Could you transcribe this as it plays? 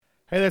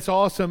Hey, that's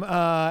awesome.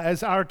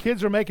 As our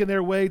kids are making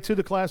their way to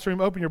the classroom,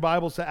 open your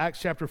Bibles to Acts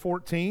chapter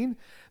 14.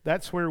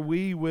 That's where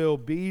we will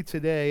be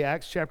today,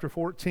 Acts chapter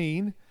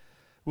 14.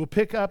 We'll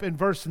pick up in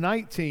verse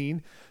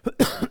 19.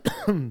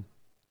 One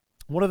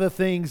of the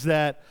things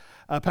that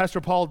Pastor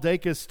Paul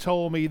Dacus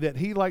told me that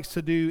he likes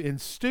to do in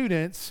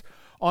students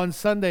on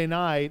Sunday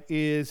night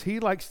is he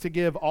likes to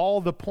give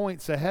all the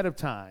points ahead of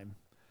time.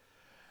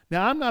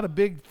 Now, I'm not a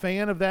big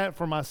fan of that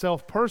for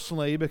myself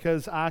personally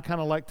because I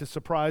kind of like to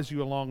surprise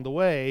you along the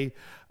way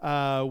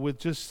with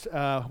just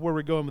where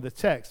we're going with the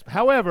text.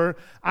 However,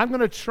 I'm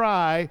going to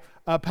try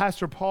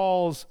Pastor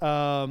Paul's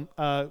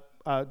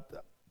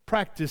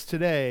practice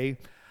today,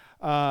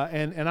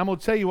 and I'm going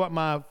to tell you what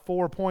my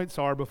 4 points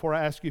are before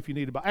I ask you if you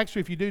need a Bible. Actually,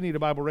 if you do need a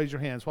Bible, raise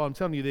your hands while I'm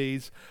telling you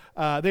these.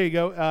 There you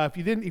go. If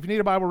you need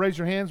a Bible, raise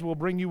your hands. We'll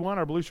bring you one.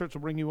 Our blue shirts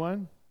will bring you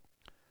one.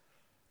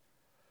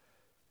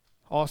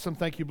 Awesome.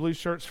 Thank you, blue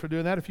shirts, for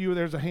doing that. If you,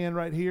 there's a hand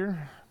right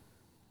here.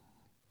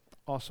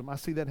 Awesome. I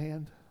see that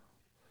hand.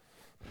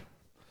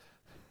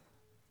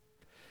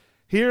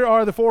 Here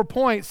are the 4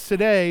 points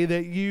today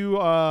that you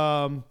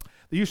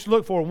should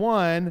look for.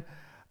 One,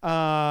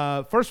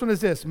 first one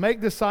is this: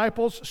 make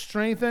disciples,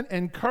 strengthen,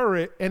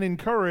 encourage,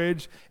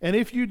 and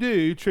if you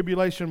do,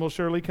 tribulation will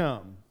surely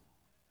come.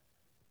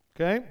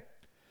 Okay?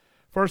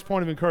 First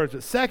point of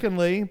encouragement.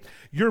 Secondly,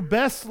 your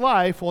best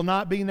life will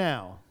not be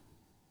now.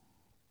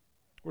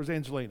 Where's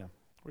Angelina?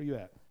 Where are you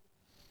at?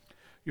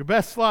 Your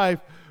best life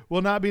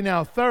will not be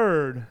now.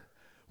 Third,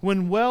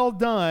 when well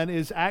done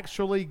is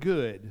actually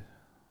good.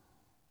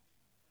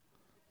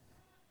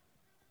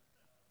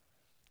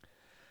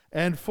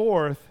 And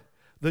fourth,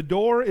 the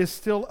door is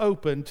still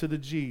open to the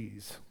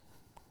G's.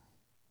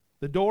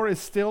 The door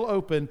is still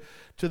open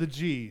to the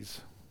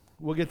G's.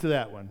 We'll get to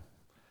that one.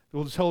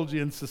 We'll just hold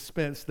you in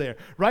suspense there.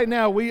 Right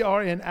now, we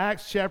are in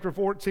Acts chapter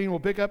 14. We'll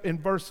pick up in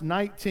verse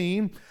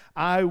 19.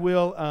 I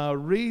will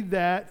read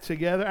that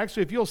together.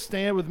 Actually, if you'll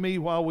stand with me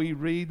while we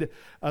read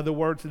the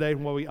word today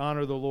and while we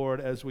honor the Lord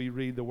as we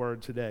read the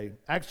word today.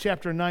 Acts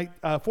chapter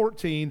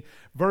 14,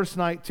 verse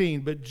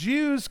 19. But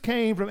Jews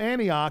came from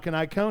Antioch and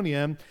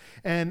Iconium,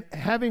 and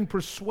having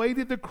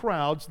persuaded the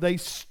crowds, they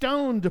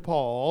stoned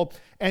Paul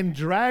and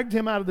dragged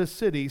him out of the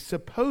city,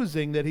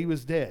 supposing that he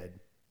was dead.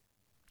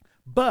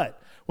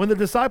 But when the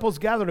disciples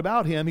gathered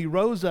about him, he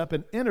rose up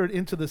and entered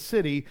into the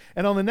city,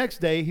 and on the next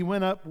day he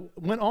went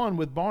on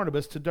with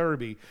Barnabas to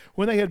Derbe.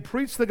 When they had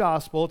preached the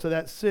gospel to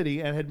that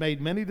city and had made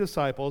many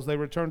disciples, they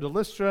returned to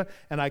Lystra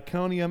and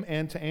Iconium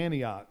and to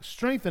Antioch,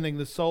 strengthening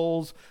the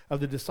souls of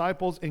the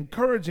disciples,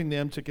 encouraging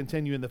them to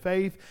continue in the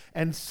faith,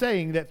 and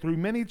saying that through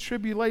many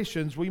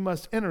tribulations we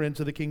must enter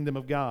into the kingdom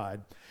of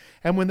God.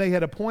 And when they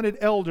had appointed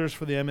elders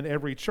for them in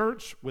every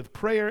church, with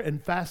prayer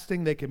and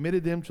fasting, they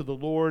committed them to the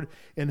Lord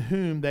in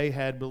whom they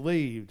had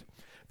believed.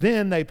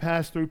 Then they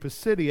passed through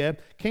Pisidia,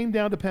 came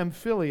down to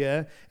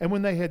Pamphylia, and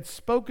when they had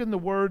spoken the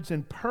words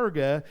in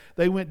Perga,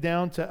 they went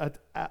down to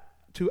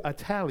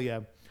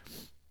Attalia.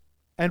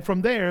 And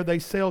from there they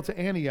sailed to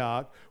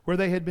Antioch, where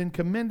they had been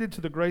commended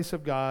to the grace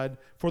of God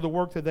for the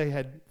work that they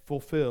had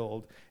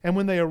fulfilled. And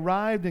when they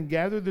arrived and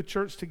gathered the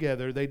church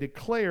together, they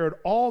declared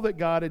all that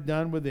God had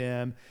done with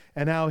them,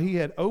 and how he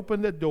had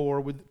opened the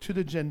door to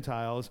the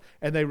Gentiles,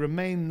 and they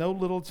remained no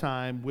little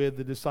time with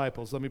the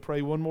disciples. Let me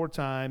pray one more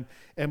time,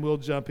 and we'll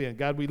jump in.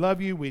 God, we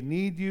love you. We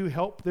need you.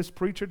 Help this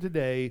preacher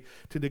today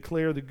to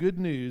declare the good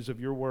news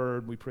of your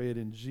word. We pray it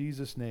in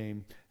Jesus'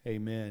 name.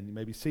 Amen. You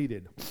may be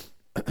seated.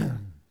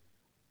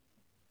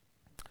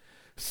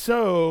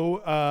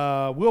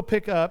 So we'll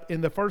pick up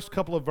in the first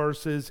couple of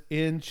verses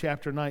in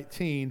chapter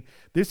 19.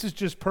 This is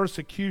just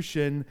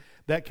persecution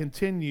that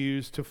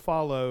continues to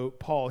follow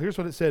Paul. Here's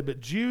what it said.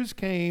 But Jews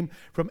came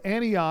from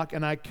Antioch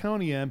and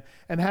Iconium,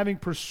 and having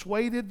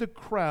persuaded the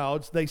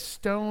crowds, they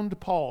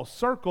stoned Paul.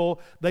 Circle,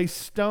 they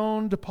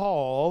stoned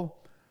Paul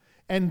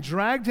and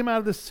dragged him out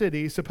of the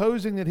city,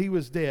 supposing that he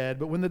was dead.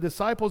 But when the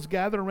disciples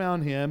gathered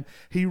around him,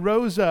 he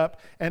rose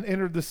up and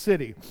entered the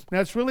city. Now,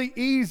 it's really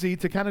easy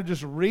to kind of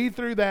just read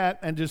through that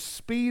and just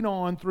speed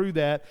on through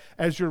that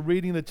as you're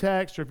reading the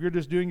text, or if you're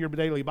just doing your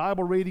daily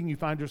Bible reading, you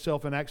find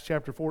yourself in Acts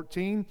chapter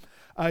 14.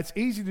 It's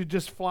easy to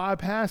just fly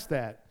past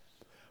that.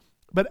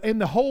 But in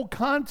the whole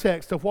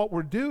context of what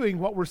we're doing,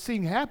 what we're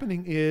seeing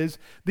happening is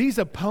these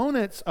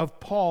opponents of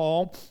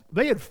Paul,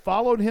 they had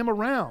followed him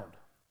around.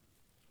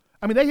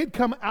 I mean, they had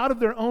come out of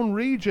their own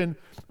region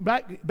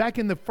back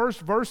in the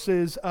first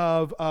verses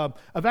of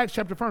Acts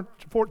chapter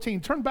 14.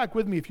 Turn back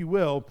with me, if you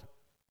will.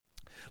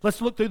 Let's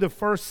look through the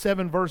first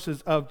 7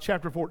 verses of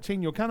chapter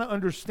 14. You'll kind of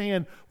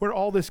understand where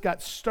all this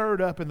got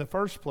stirred up in the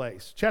first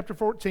place. Chapter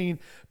 14,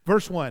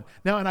 verse 1.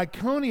 Now in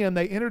Iconium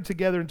they entered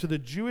together into the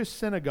Jewish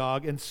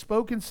synagogue and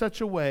spoke in such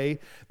a way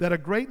that a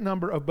great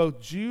number of both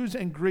Jews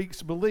and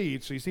Greeks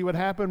believed. So you see what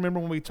happened?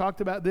 Remember when we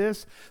talked about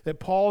this? That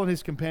Paul and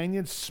his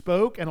companions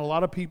spoke and a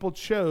lot of people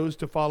chose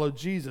to follow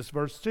Jesus.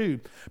 Verse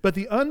 2. But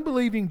the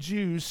unbelieving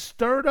Jews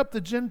stirred up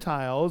the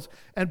Gentiles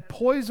and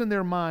poisoned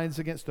their minds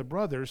against the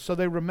brothers. So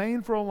they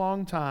remained for a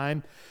long time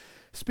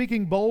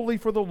speaking boldly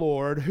for the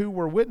Lord, who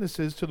were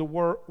witnesses to the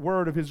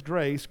word of his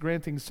grace,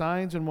 granting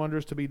signs and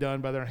wonders to be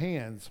done by their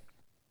hands.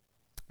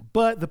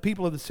 But the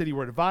people of the city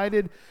were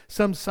divided.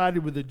 Some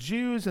sided with the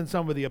Jews and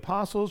some with the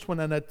apostles.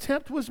 When an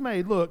attempt was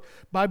made, look,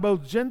 by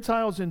both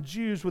Gentiles and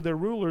Jews with their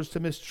rulers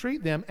to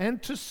mistreat them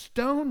and to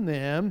stone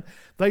them,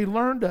 they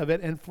learned of it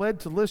and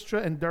fled to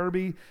Lystra and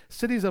Derbe,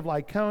 cities of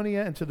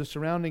Lycaonia, and to the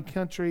surrounding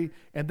country.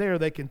 And there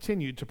they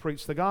continued to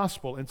preach the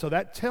gospel. And so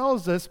that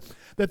tells us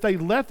that they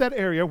left that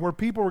area where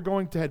people were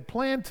going to had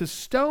planned to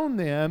stone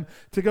them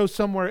to go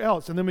somewhere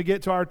else. And then we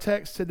get to our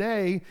text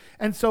today.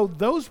 And so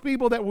those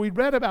people that we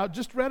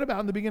just read about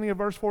in the beginning of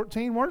verse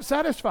 14 weren't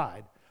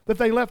satisfied that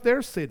they left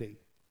their city.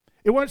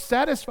 It weren't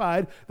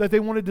satisfied that they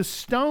wanted to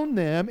stone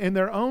them in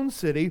their own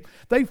city.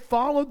 They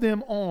followed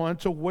them on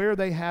to where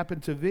they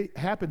happened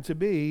to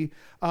be.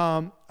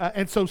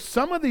 And so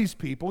some of these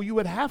people you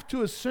would have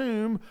to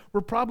assume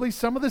were probably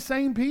some of the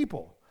same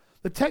people.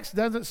 The text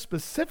doesn't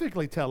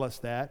specifically tell us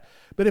that,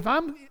 but if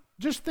I'm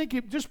just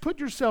thinking, just put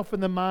yourself in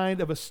the mind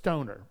of a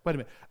stoner. Wait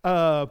a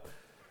minute.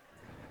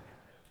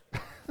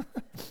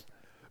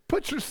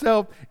 Put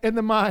yourself in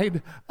the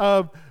mind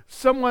of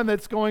someone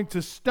that's going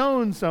to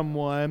stone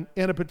someone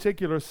in a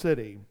particular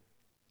city.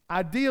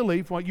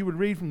 Ideally, what you would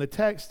read from the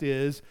text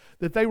is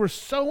that they were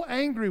so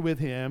angry with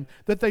him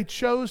that they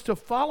chose to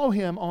follow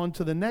him on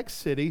to the next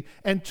city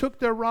and took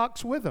their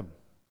rocks with them.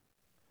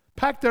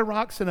 Packed their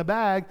rocks in a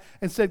bag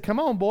and said, "Come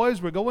on,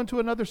 boys, we're going to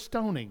another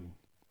stoning."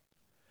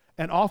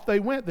 And off they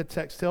went. The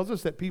text tells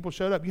us that people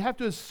showed up. You have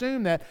to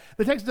assume that.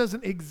 The text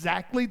doesn't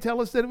exactly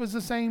tell us that it was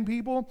the same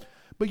people,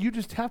 but you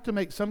just have to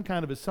make some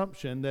kind of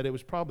assumption that it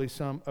was probably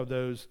some of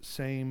those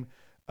same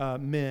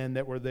men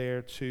that were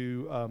there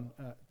to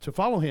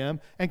follow him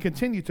and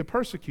continue to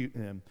persecute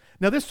him.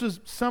 Now, this was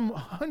some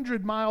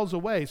 100 miles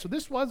away, so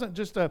this wasn't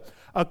just a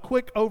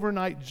quick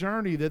overnight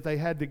journey that they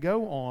had to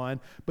go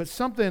on, but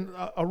something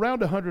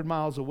around 100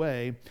 miles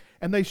away,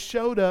 and they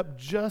showed up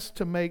just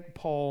to make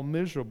Paul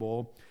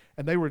miserable.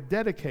 And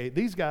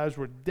these guys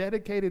were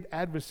dedicated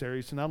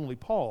adversaries to not only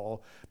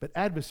Paul, but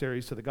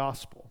adversaries to the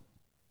gospel.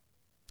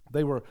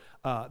 They were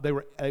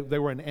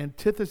an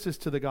antithesis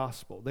to the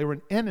gospel. They were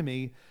an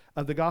enemy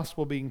of the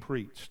gospel being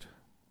preached.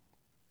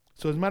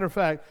 So as a matter of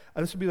fact,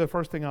 this would be the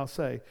first thing I'll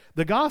say.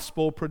 The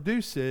gospel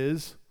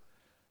produces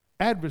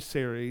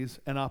adversaries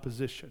and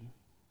opposition.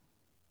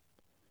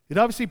 It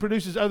obviously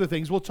produces other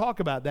things. We'll talk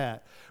about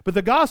that. But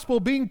the gospel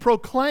being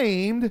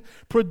proclaimed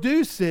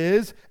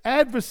produces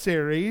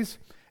adversaries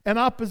and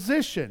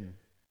opposition.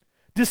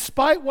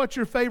 Despite what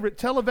your favorite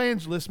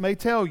televangelist may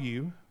tell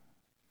you,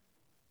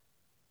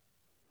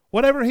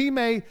 whatever he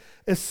may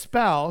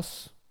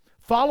espouse,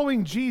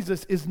 following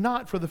Jesus is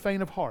not for the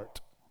faint of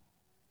heart.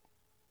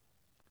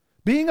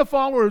 Being a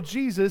follower of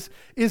Jesus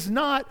is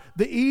not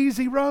the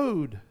easy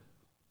road.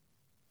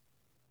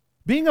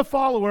 Being a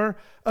follower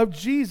of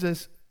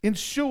Jesus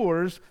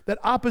ensures that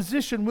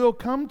opposition will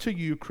come to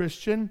you,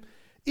 Christian,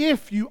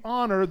 if you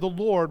honor the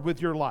Lord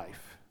with your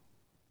life.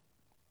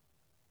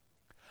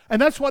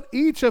 And that's what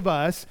each of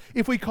us,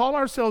 if we call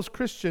ourselves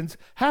Christians,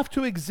 have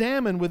to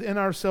examine within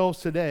ourselves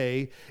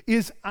today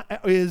and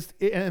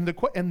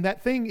that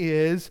thing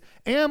is,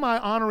 am I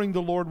honoring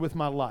the Lord with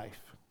my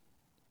life?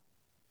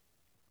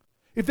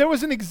 If there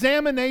was an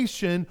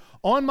examination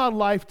on my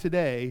life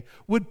today,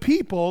 would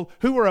people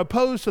who are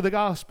opposed to the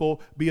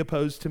gospel be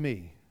opposed to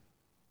me?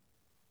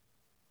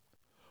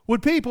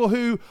 Would people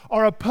who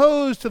are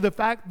opposed to the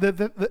fact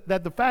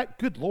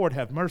good Lord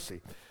have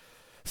mercy,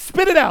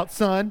 spit it out,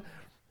 son.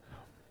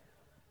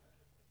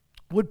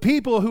 Would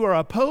people who are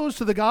opposed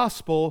to the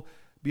gospel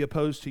be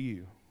opposed to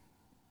you?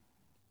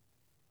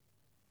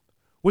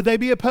 Would they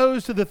be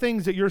opposed to the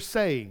things that you're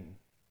saying?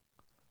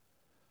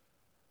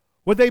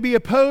 Would they be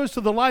opposed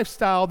to the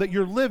lifestyle that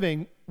you're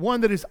living,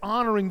 one that is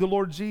honoring the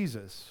Lord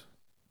Jesus?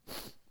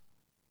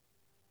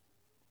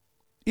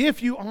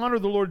 If you honor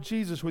the Lord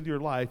Jesus with your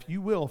life,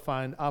 you will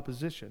find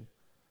opposition.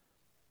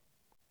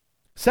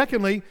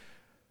 Secondly,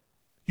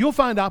 you'll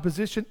find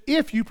opposition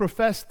if you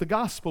profess the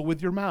gospel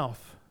with your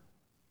mouth.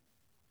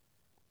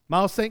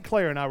 Miles St.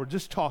 Clair and I were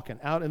just talking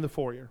out in the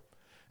foyer.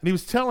 And he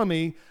was telling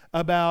me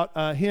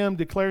about him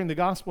declaring the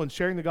gospel and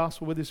sharing the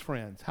gospel with his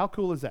friends. How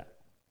cool is that?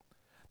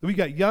 We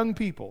got young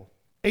people,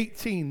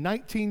 18,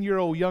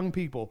 19-year-old young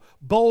people,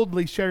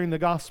 boldly sharing the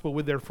gospel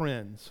with their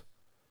friends.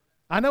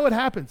 I know it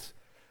happens.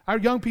 Our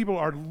young people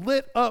are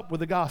lit up with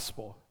the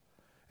gospel.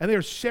 And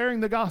they're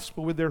sharing the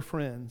gospel with their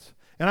friends.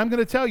 And I'm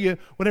going to tell you,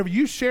 whenever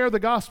you share the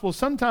gospel,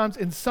 sometimes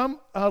in some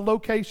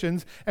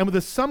locations and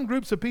with some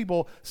groups of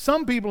people,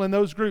 some people in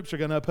those groups are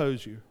going to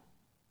oppose you.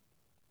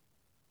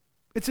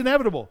 It's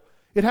inevitable.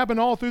 It happened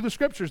all through the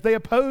scriptures. They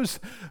oppose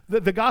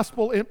the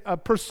gospel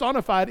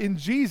personified in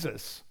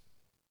Jesus.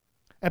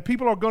 And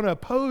people are going to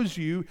oppose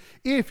you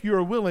if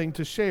you're willing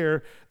to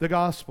share the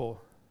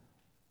gospel.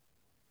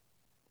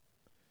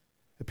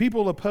 The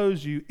people will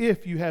oppose you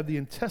if you have the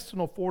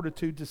intestinal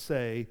fortitude to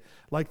say,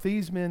 like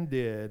these men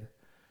did,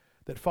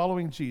 that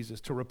following Jesus,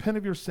 to repent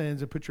of your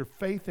sins and put your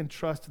faith and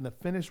trust in the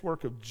finished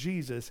work of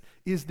Jesus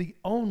is the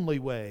only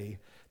way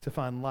to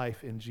find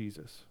life in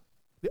Jesus.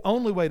 The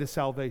only way to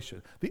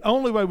salvation, the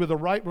only way with a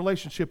right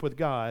relationship with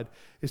God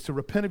is to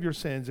repent of your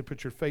sins and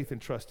put your faith and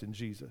trust in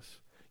Jesus.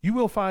 You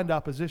will find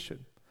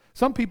opposition.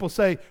 Some people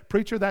say,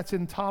 preacher, that's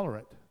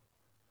intolerant.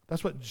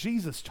 That's what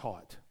Jesus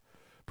taught.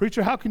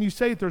 Preacher, how can you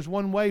say that there's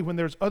one way when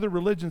there's other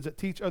religions that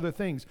teach other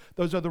things?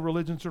 Those other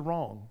religions are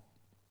wrong.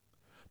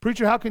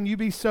 Preacher, how can you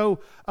be so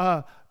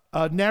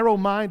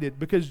narrow-minded?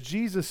 Because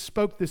Jesus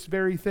spoke this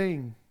very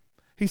thing.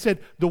 He said,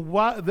 the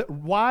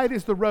wide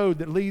is the road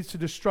that leads to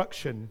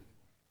destruction,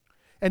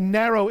 and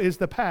narrow is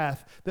the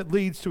path that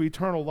leads to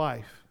eternal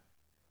life.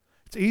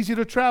 It's easy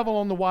to travel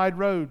on the wide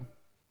road.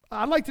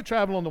 I like to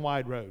travel on the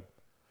wide road.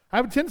 I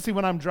have a tendency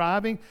when I'm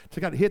driving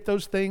to kind of hit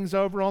those things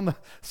over on the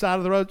side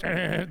of the road,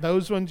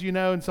 those ones,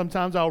 and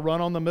sometimes I'll run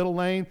on the middle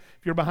lane.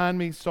 If you're behind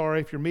me, sorry.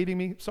 If you're meeting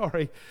me,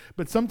 sorry.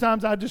 But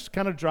sometimes I just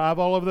kind of drive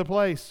all over the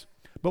place.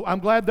 But I'm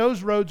glad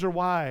those roads are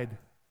wide.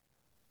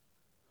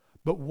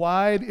 But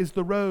wide is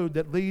the road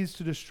that leads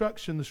to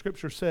destruction, the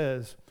Scripture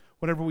says,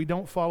 whenever we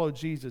don't follow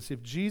Jesus.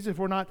 If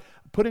we're not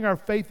putting our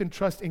faith and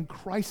trust in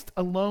Christ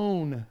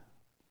alone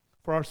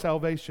for our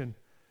salvation,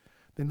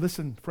 then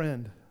listen,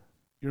 friend,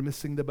 you're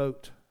missing the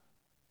boat.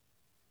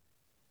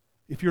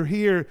 If you're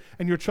here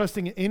and you're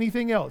trusting in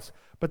anything else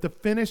but the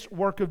finished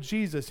work of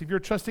Jesus, if you're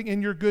trusting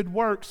in your good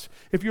works,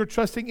 if you're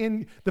trusting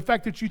in the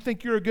fact that you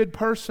think you're a good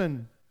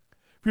person,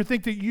 if you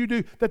think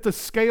that the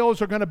scales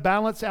are going to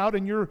balance out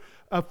in your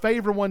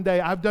favor one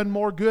day, I've done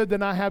more good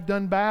than I have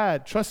done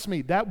bad. Trust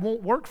me, that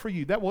won't work for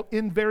you. That will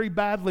end very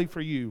badly for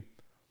you.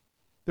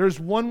 There's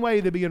one way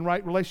to be in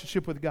right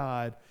relationship with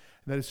God,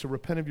 and that is to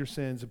repent of your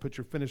sins and put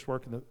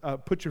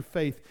your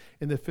faith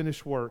in the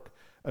finished work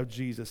of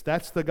Jesus.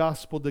 That's the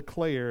gospel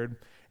declared.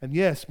 And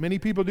yes, many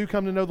people do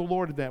come to know the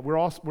Lord in that.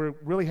 We're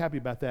really happy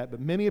about that.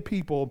 But many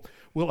people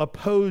will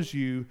oppose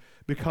you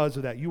because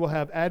of that. You will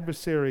have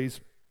adversaries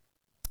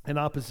and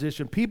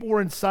opposition. People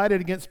were incited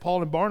against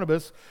Paul and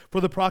Barnabas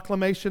for the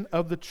proclamation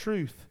of the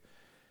truth.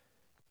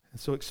 And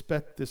so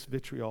expect this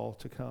vitriol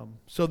to come.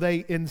 So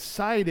they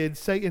incited,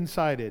 say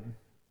incited.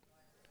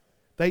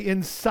 They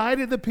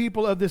incited the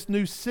people of this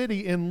new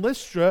city in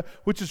Lystra,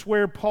 which is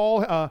where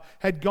Paul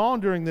had gone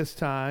during this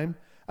time.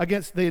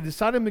 They had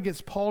decided them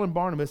against Paul and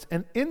Barnabas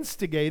and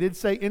instigated,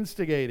 say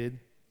instigated.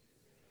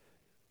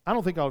 I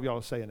don't think all of y'all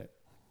are saying it.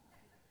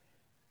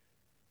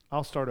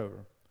 I'll start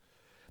over.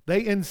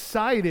 They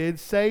incited,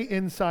 say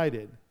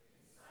incited.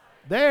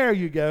 There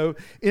you go.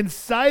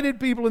 Incited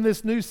people in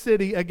this new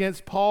city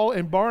against Paul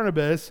and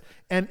Barnabas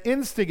and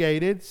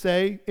instigated,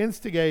 say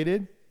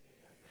instigated.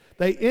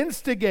 They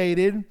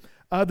instigated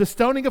the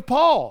stoning of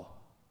Paul.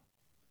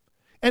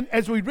 And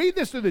as we read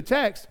this through the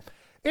text,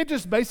 it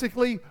just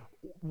basically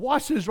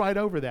washes right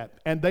over that.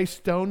 And they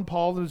stoned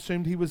Paul and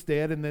assumed he was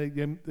dead, and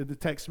the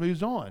text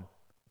moves on.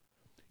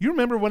 You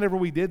remember whenever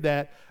we did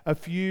that I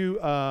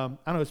don't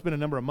know, it's been a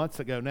number of months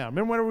ago now.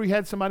 Remember whenever we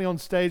had somebody on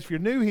stage? If you're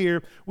new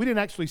here, we didn't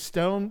actually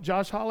stone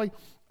Josh Hawley,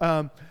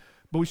 but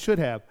we should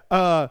have.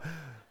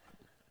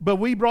 But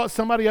we brought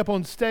somebody up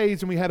on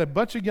stage, and we had a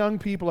bunch of young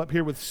people up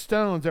here with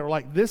stones that were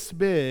like this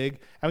big,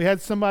 and we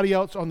had somebody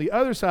else on the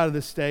other side of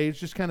the stage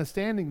just kind of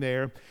standing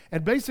there.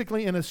 And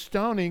basically in a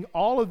stoning,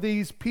 all of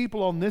these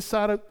people on this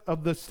side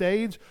of the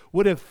stage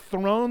would have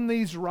thrown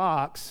these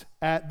rocks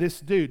at this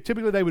dude.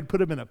 Typically they would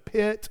put him in a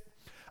pit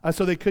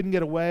so they couldn't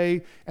get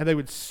away, and they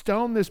would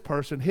stone this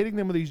person, hitting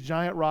them with these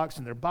giant rocks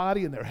in their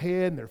body, in their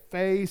head, in their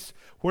face,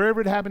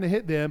 wherever it happened to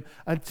hit them,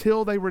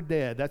 until they were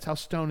dead. That's how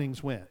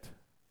stonings went.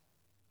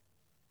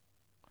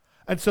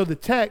 And so the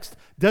text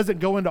doesn't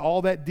go into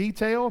all that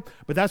detail,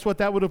 but that's what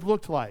that would have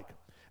looked like.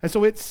 And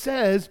so it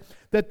says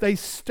that they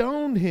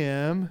stoned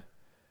him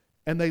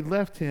and they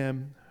left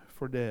him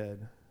for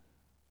dead.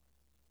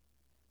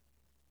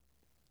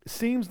 It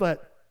seems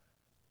that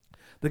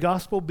the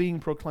gospel being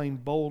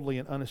proclaimed boldly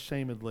and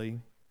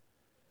unashamedly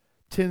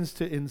tends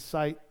to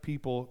incite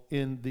people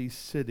in these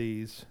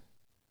cities.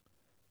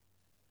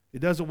 It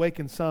does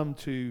awaken some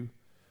to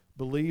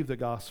believe the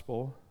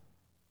gospel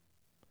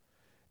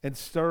and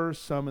stirs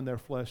some in their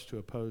flesh to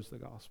oppose the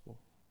gospel.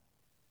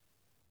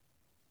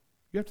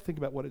 You have to think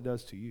about what it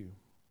does to you.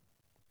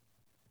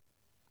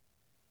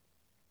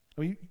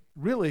 I mean,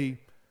 really,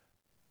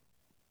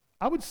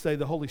 I would say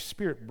the Holy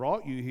Spirit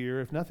brought you here,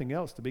 if nothing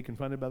else, to be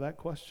confronted by that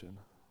question.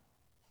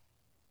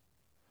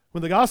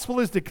 When the gospel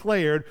is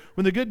declared,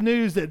 when the good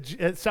news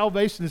that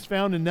salvation is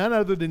found in none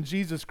other than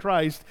Jesus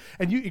Christ,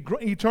 and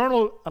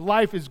eternal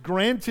life is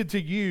granted to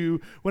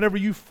you whenever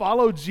you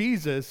follow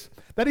Jesus,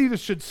 that either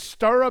should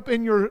stir up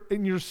in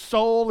your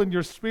soul and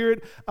your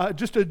spirit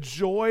just a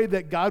joy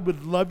that God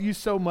would love you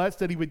so much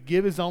that he would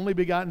give his only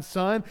begotten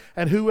Son,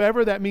 and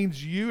whoever, that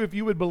means you, if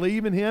you would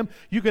believe in him,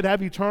 you could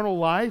have eternal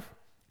life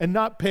and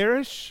not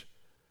perish.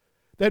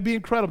 That'd be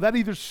incredible. That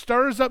either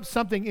stirs up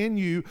something in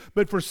you,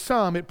 but for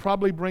some, it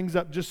probably brings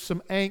up just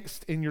some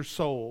angst in your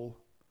soul.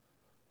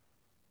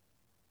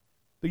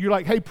 That you're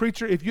like, hey,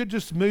 preacher, if you'd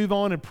just move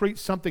on and preach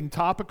something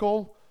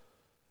topical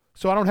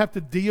so I don't have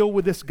to deal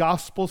with this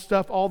gospel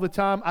stuff all the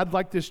time, I'd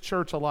like this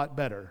church a lot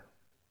better.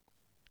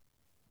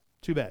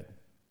 Too bad.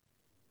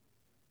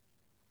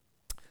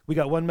 We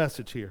got one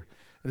message here.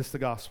 and it's the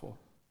gospel.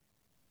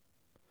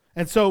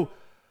 And so,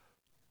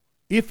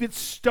 if it's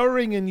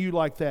stirring in you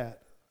like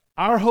that,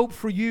 our hope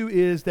for you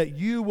is that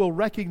you will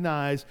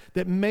recognize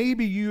that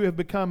maybe you have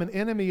become an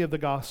enemy of the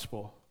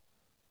gospel.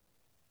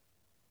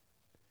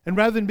 And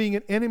rather than being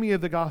an enemy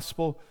of the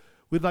gospel,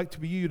 we'd like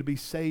you to be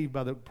saved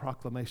by the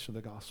proclamation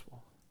of the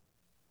gospel.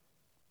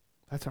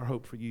 That's our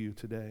hope for you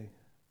today.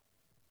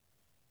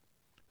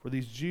 For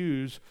these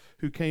Jews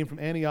who came from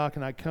Antioch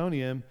and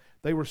Iconium,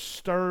 they were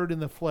stirred in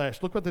the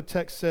flesh. Look what the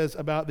text says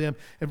about them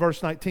in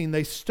verse 19.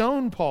 They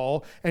stoned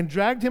Paul and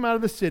dragged him out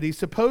of the city,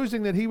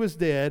 supposing that he was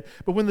dead.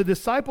 But when the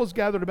disciples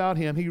gathered about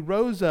him, he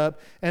rose up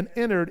and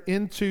entered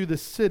into the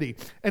city.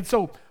 And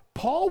so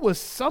Paul was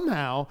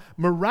somehow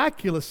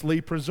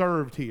miraculously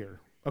preserved here.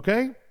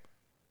 Okay?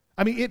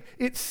 I mean,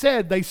 it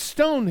said they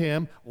stoned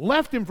him,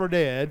 left him for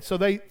dead, so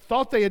they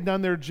thought they had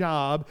done their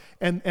job,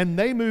 and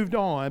they moved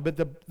on. But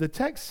the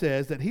text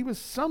says that he was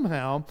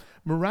somehow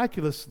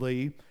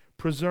miraculously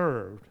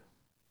preserved.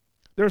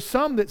 There are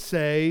some that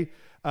say,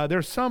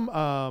 there's some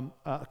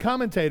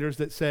commentators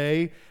that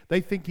say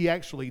they think he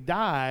actually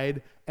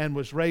died and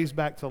was raised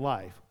back to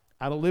life.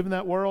 I don't live in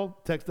that world.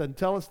 Text doesn't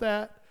tell us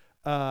that.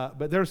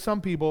 But there are some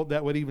people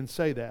that would even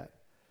say that.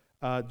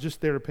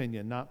 Just their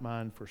opinion, not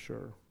mine for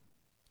sure.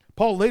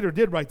 Paul later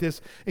did write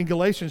this in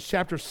Galatians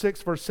chapter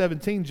 6, verse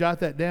 17. Jot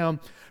that down.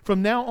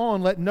 From now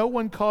on, let no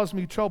one cause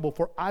me trouble,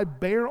 for I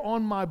bear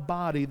on my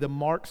body the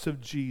marks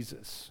of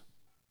Jesus.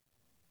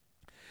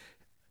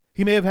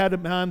 He may have had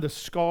in mind the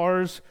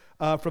scars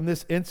from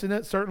this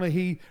incident. Certainly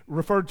he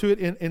referred to it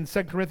in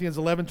 2 Corinthians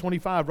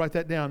 11:25. Write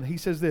that down. He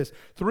says this,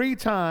 3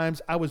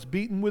 times I was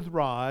beaten with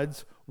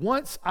rods.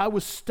 Once I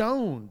was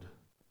stoned.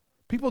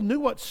 People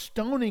knew what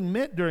stoning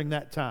meant during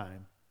that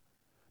time.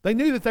 They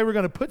knew that they were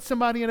going to put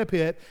somebody in a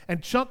pit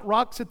and chunk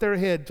rocks at their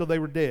head till they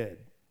were dead.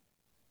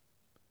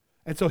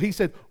 And so he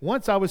said,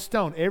 once I was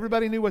stoned.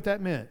 Everybody knew what that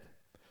meant.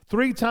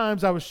 3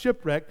 times I was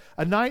shipwrecked.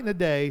 A night and a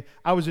day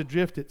I was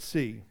adrift at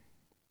sea.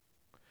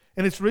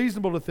 And it's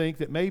reasonable to think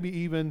that maybe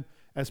even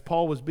as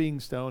Paul was being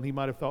stoned, he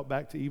might have thought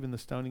back to even the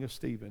stoning of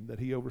Stephen that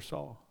he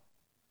oversaw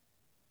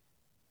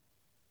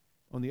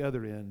on the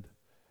other end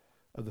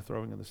of the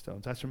throwing of the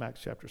stones. That's from Acts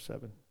chapter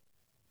 7.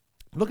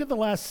 Look at the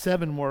last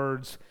 7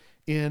 words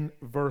in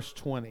verse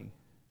 20.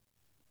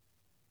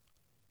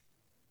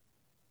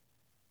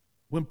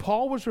 When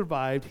Paul was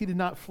revived, he did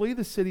not flee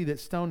the city that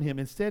stoned him.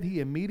 Instead, he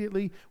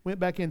immediately went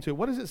back into it.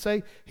 What does it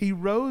say? He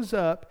rose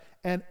up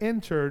and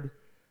entered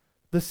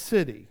the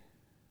city.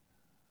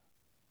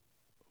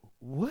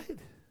 What?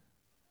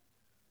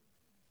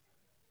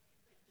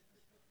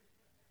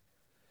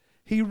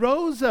 He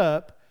rose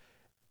up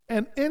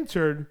and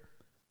entered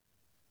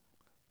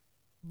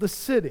the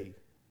city.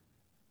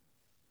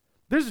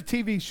 There's a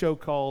TV show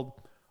called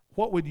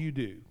What Would You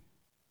Do?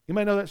 You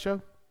might know that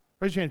show?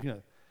 Raise your hand if you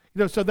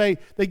know. So they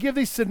give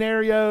these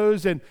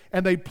scenarios and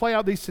they play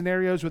out these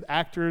scenarios with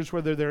actors,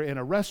 whether they're in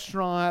a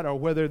restaurant or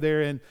whether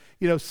they're in,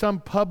 some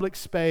public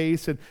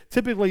space. And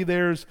typically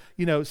there's,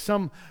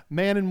 some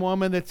man and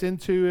woman that's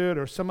into it,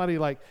 or somebody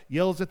like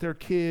yells at their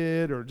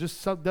kid, or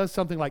just does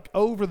something like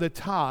over the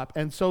top.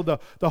 And so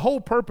the whole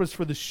purpose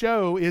for the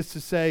show is to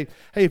say,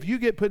 hey, if you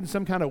get put in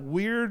some kind of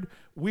weird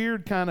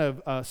kind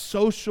of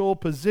social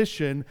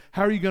position,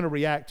 how are you going to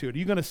react to it? Are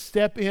you going to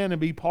step in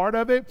and be part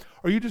of it?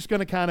 Or are you just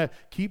going to kind of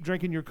keep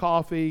drinking your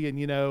coffee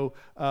and,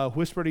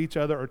 whisper to each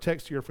other or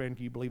text to your friend,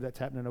 can you believe that's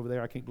happening over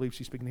there? I can't believe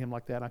she's speaking to him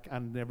like that. I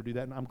never do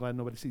that, and I'm glad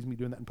nobody sees me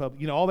doing that in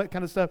public. All that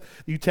kind of stuff.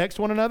 You text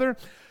one another.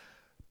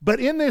 But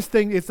in this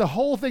thing, it's the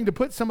whole thing to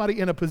put somebody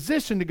in a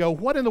position to go,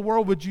 what in the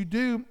world would you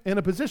do in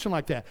a position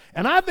like that?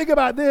 And I think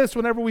about this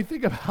whenever we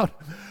think about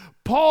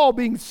Paul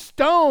being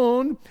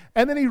stoned,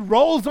 and then he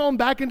rolls on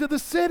back into the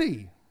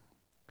city.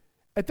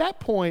 At that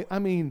point, I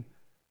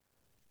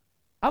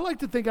like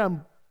to think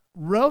I'm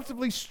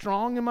relatively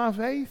strong in my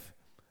faith,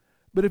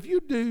 but if you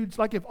dudes,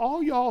 like if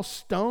all y'all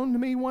stoned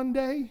me one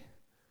day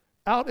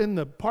out in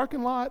the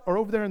parking lot or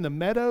over there in the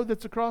meadow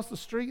that's across the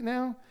street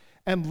now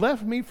and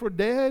left me for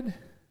dead,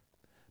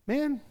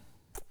 man,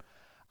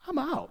 I'm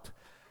out.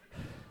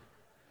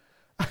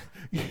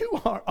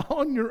 You are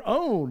on your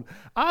own.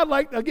 I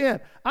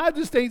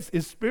just ain't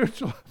as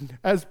spiritual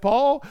as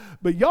Paul,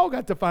 but y'all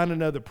got to find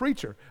another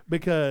preacher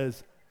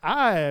because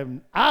I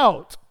am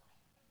out.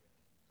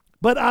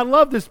 But I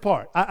love this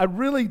part. I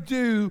really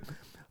do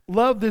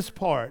love this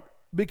part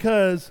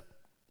because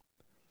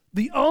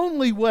the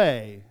only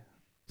way,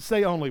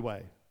 say only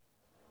way,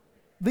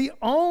 the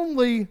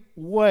only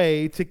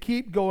way to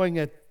keep going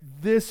at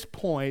this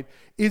point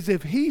is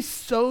if he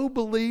so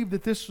believed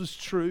that this was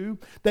true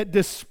that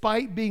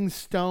despite being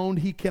stoned,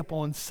 he kept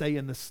on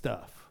saying the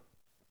stuff.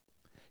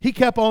 He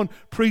kept on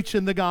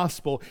preaching the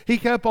gospel. He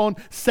kept on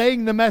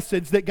saying the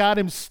message that got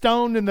him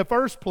stoned in the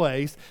first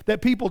place,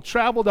 that people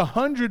traveled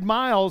 100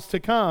 miles to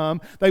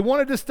come. They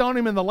wanted to stone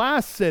him in the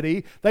last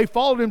city. They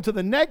followed him to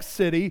the next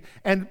city,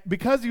 and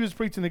because he was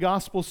preaching the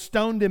gospel,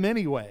 stoned him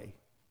anyway.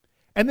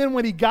 And then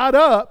when he got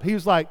up, he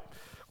was like,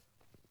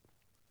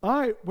 all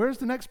right, where's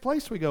the next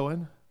place we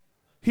going?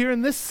 Here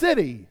in this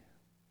city.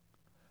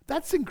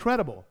 That's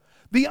incredible.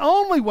 The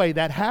only way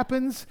that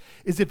happens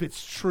is if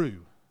it's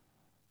true.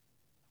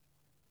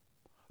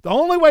 The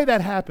only way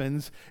that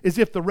happens is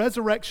if the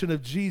resurrection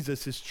of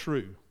Jesus is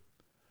true.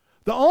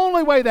 The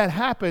only way that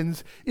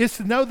happens is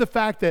to know the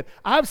fact that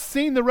I've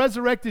seen the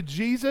resurrected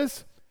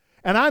Jesus,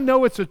 and I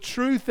know it's a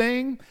true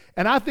thing,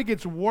 and I think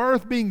it's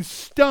worth being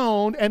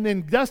stoned and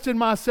then dusting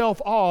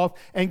myself off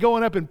and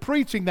going up and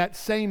preaching that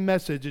same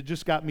message that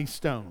just got me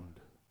stoned.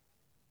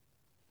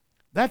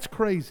 That's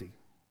crazy.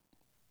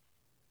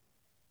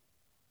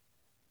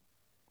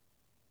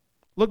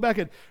 Look back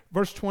at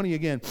verse 20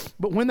 again.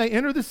 But when they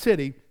enter the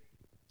city,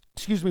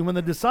 when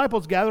the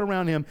disciples gathered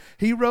around him,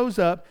 he rose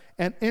up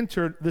and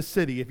entered the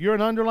city. If you're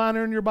an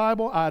underliner in your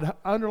Bible, I'd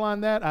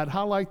underline that, I'd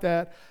highlight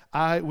that,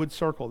 I would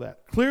circle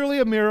that. Clearly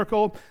a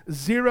miracle,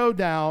 zero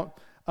doubt.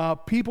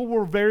 People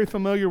were very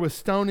familiar with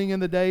stoning in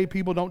the day.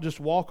 People don't just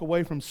walk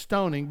away from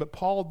stoning, but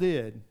Paul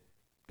did.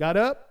 Got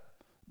up,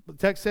 the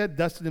text said,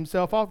 dusted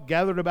himself off,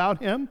 gathered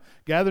about him,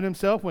 gathered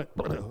himself, went,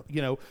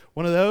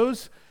 one of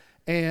those,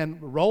 and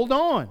rolled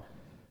on.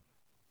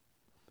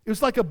 It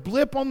was like a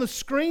blip on the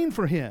screen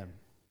for him.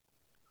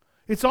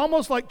 It's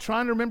almost like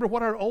trying to remember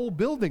what our old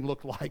building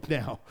looked like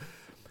now.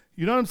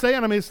 You know what I'm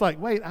saying? I mean, it's like,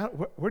 wait,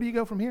 where do you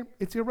go from here?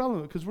 It's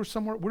irrelevant because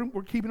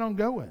we're keeping on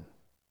going.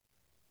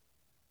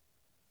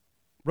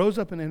 Rose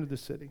up and entered the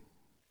city.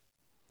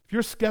 If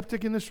you're a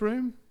skeptic in this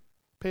room,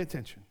 pay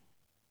attention.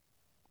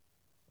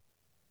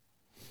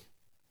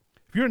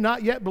 If you're a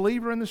not yet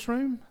believer in this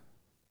room,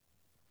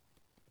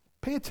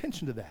 pay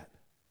attention to that.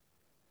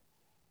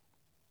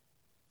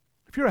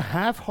 If you're a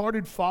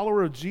half-hearted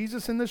follower of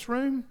Jesus in this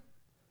room,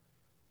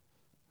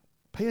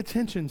 pay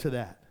attention to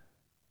that.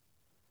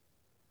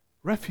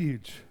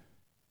 Refuge,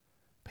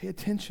 pay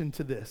attention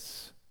to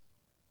this.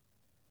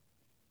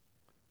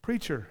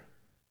 Preacher,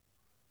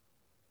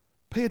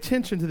 pay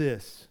attention to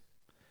this.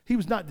 He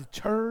was not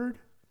deterred.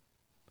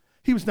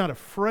 He was not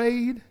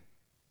afraid.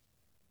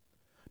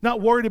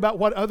 Not worried about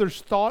what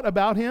others thought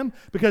about him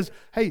because,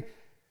 hey,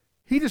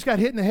 he just got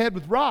hit in the head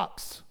with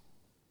rocks.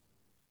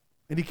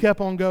 And he kept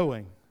on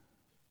going.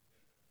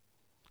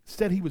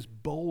 Instead, he was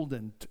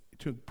boldened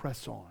to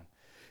press on.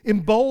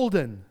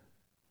 Emboldened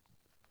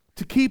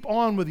to keep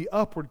on with the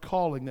upward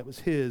calling that was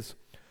his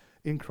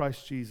in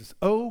Christ Jesus.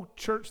 Oh,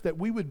 church, that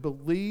we would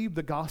believe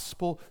the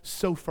gospel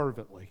so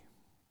fervently.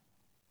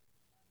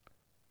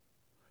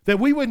 That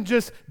we wouldn't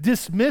just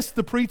dismiss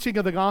the preaching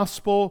of the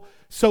gospel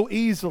so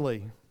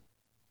easily.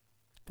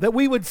 That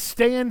we would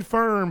stand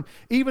firm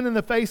even in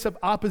the face of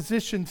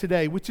opposition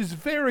today, which is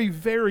very,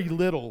 very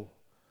little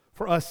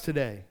for us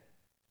today.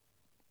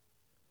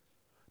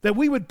 That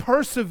we would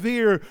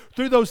persevere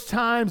through those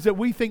times that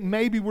we think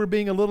maybe we're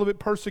being a little bit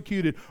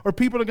persecuted or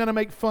people are going to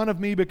make fun of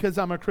me because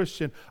I'm a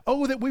Christian.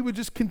 Oh, that we would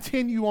just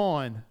continue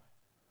on.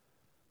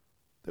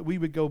 That we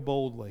would go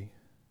boldly.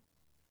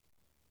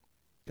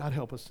 God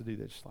help us to do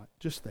this,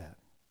 just that.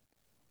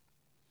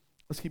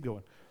 Let's keep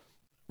going.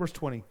 Verse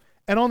 20.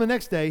 And on the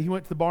next day, he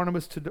went with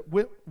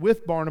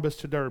Barnabas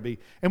to Derbe.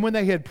 And when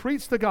they had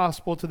preached the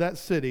gospel to that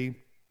city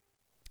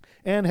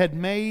and had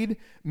made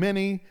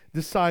many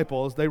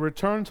disciples, they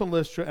returned to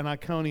Lystra and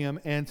Iconium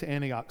and to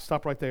Antioch.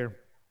 Stop right there.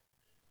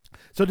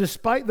 So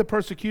despite the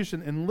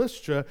persecution in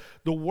Lystra,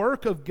 the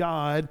work of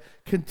God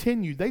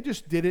continued. They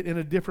just did it in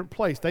a different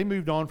place. They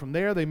moved on from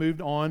there. They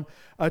moved on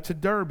to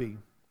Derbe.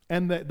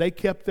 And they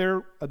kept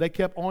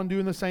on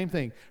doing the same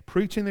thing,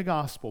 preaching the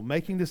gospel,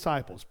 making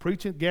disciples,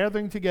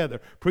 gathering together,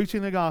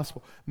 preaching the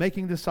gospel,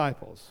 making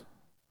disciples.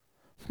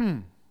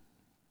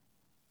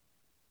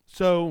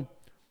 So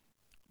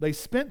they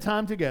spent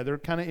time together,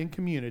 kind of in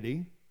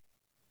community.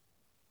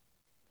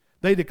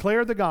 They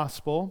declared the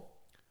gospel,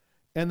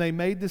 and they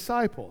made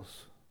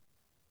disciples.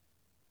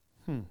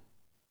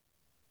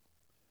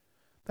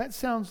 That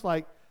sounds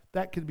like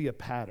that could be a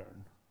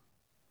pattern.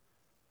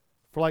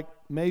 For like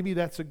maybe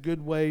that's a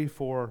good way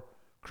for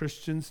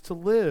Christians to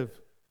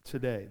live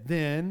today.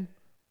 Then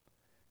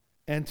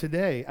and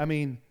today. I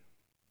mean,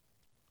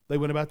 they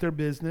went about their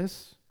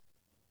business,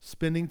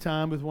 spending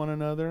time with one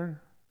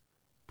another,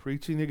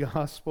 preaching the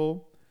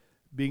gospel,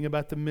 being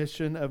about the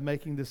mission of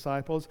making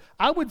disciples.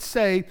 I would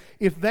say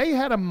if they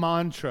had a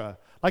mantra,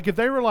 like if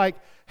they were like,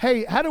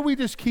 hey, how do we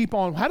keep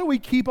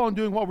on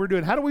doing what we're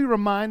doing? How do we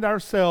remind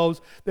ourselves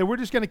that we're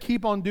just going to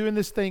keep on doing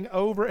this thing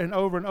over and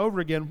over and over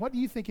again? What do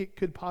you think it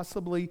could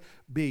possibly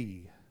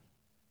be?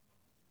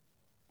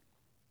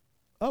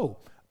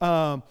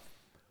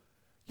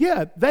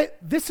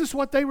 This is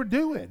what they were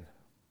doing.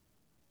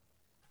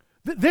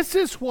 This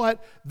is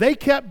what they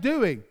kept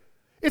doing.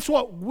 It's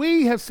what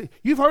we have seen.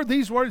 You've heard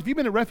these words. If you've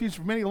been at Refuge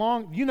for many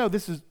long, you know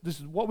this is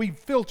what we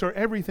filter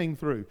everything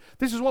through.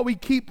 This is what we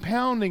keep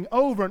pounding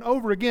over and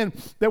over again,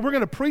 that we're going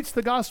to preach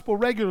the gospel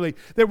regularly,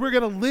 that we're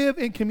going to live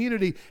in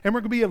community, and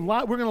we're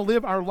going to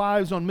live our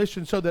lives on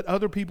mission so that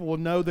other people will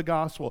know the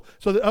gospel,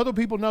 so that other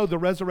people know the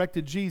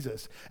resurrected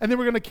Jesus. And then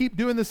we're going to keep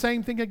doing the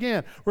same thing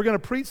again. We're going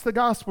to preach the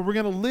gospel. We're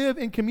going to live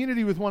in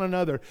community with one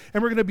another,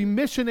 and we're going to be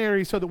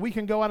missionaries so that we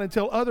can go out and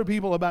tell other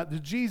people about the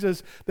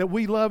Jesus that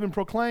we love and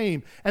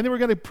proclaim. And then we're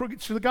going to to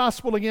preach the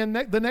gospel again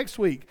the next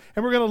week.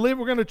 And we're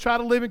going to try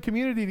to live in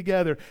community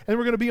together. And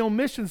we're going to be on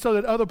mission so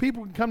that other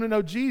people can come to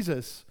know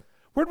Jesus.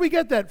 Where'd we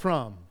get that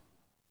from?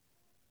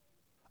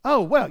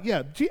 Oh, well,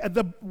 yeah,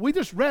 we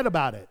just read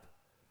about it.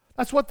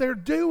 That's what they're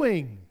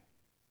doing.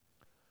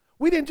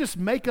 We didn't just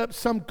make up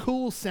some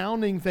cool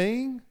sounding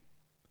thing.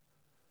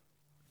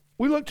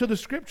 We look to the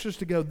scriptures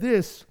to go,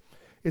 this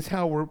is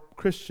how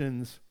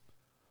Christians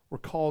were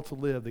called to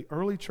live. The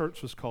early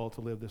church was called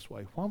to live this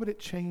way. Why would it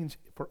change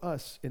for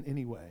us in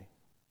any way?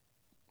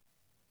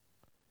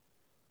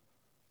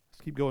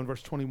 Let's keep going,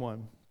 verse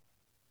 21.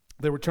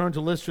 They returned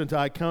to Lystra and to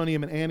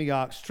Iconium and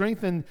Antioch,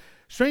 strengthening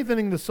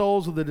the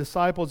souls of the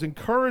disciples,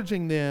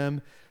 encouraging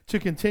them to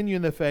continue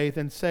in the faith,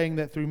 and saying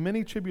that through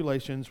many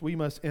tribulations we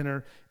must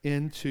enter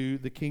into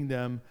the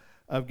kingdom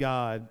of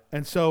God.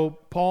 And so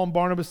Paul and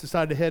Barnabas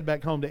decided to head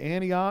back home to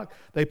Antioch.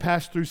 They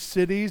passed through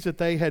cities that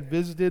they had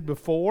visited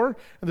before,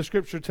 and the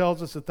scripture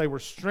tells us that they were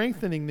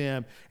strengthening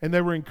them and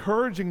they were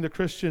encouraging the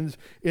Christians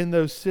in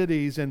those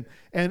cities, and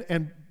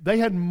they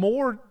had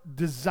more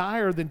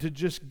desire than to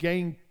just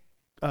gain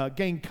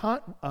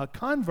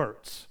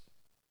converts.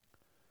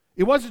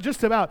 It wasn't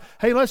just about,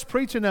 hey, let's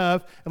preach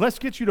enough and let's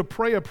get you to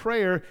pray a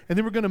prayer and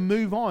then we're going to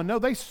move on. No,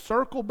 they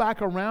circled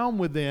back around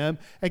with them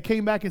and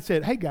came back and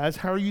said, hey guys,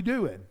 how are you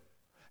doing?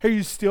 Are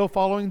you still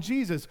following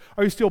Jesus?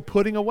 Are you still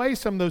putting away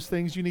some of those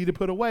things you need to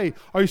put away?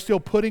 Are you still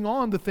putting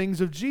on the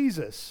things of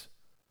Jesus?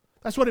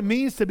 That's what it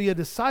means to be a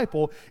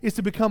disciple, is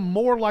to become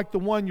more like the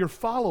one you're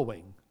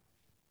following.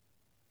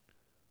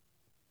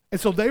 And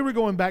so they were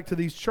going back to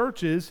these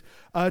churches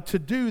to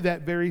do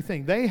that very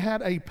thing. They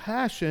had a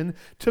passion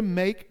to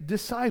make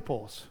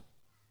disciples.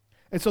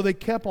 And so they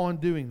kept on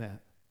doing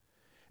that.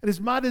 And it's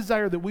my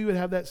desire that we would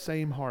have that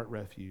same heart,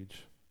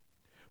 Refuge.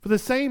 For the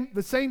same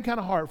kind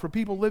of heart for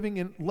people living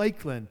in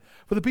Lakeland,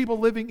 for the people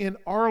living in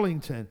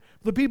Arlington,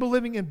 for the people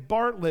living in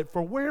Bartlett,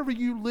 for wherever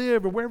you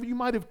live or wherever you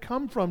might have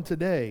come from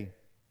today.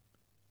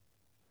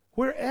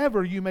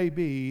 Wherever you may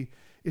be,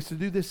 is to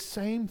do this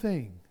same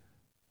thing.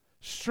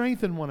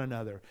 Strengthen one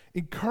another,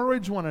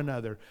 encourage one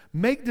another,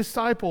 make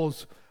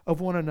disciples of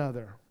one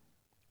another.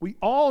 We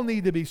all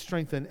need to be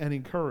strengthened and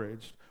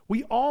encouraged.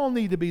 We all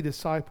need to be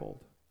discipled.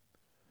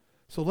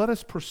 So let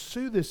us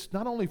pursue this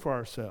not only for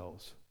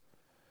ourselves,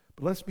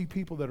 but let's be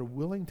people that are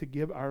willing to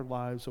give our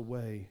lives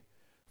away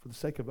for the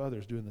sake of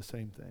others doing the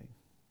same thing.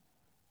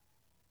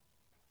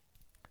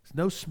 It's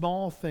no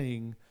small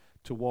thing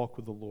to walk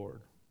with the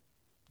Lord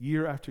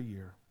year after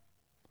year,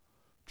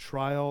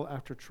 trial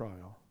after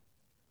trial.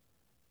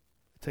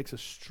 It takes a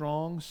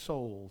strong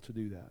soul to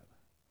do that.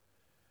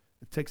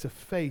 It takes a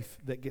faith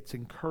that gets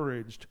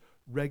encouraged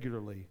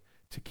regularly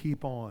to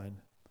keep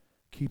on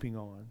keeping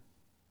on.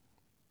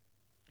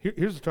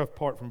 Here's the tough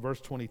part from verse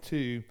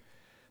 22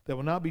 that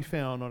will not be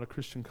found on a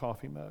Christian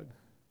coffee mug.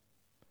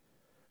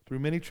 Through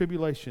many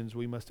tribulations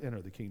we must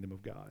enter the kingdom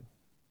of God.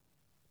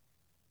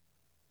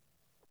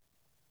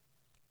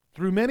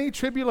 Through many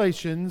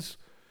tribulations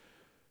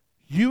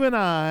you and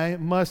I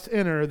must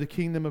enter the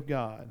kingdom of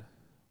God.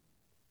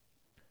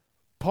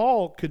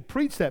 Paul could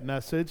preach that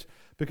message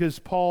because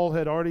Paul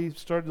had already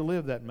started to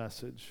live that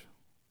message.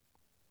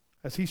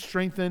 As he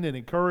strengthened and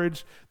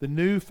encouraged the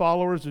new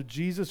followers of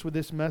Jesus with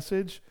this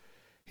message,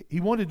 he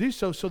wanted to do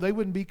so they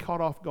wouldn't be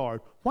caught off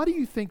guard. Why do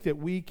you think that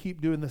we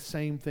keep doing the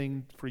same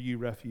thing for you,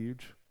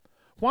 Refuge?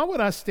 Why would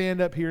I stand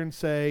up here and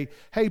say,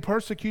 hey,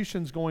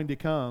 persecution's going to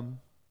come?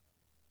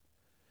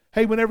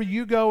 Hey, whenever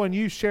you go and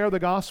you share the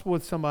gospel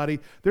with somebody,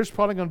 there's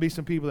probably going to be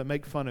some people that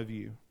make fun of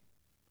you.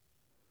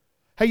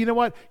 Hey, you know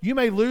what? You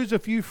may lose a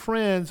few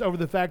friends over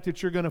the fact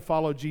that you're going to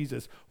follow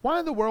Jesus. Why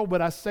in the world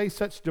would I say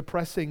such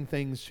depressing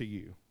things to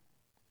you?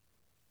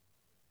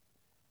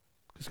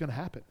 It's going to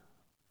happen.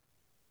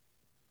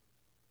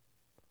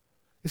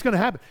 It's going to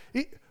happen.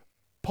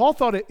 Paul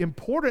thought it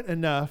important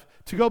enough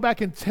to go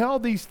back and tell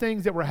these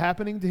things that were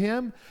happening to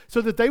him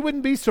so that they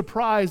wouldn't be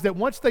surprised that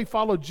once they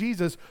followed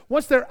Jesus,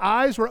 once their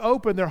eyes were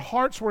opened, their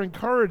hearts were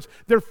encouraged,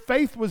 their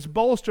faith was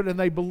bolstered, and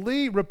they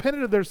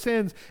repented of their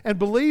sins and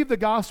believed the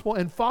gospel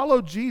and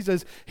followed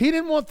Jesus. He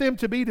didn't want them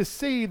to be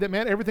deceived that,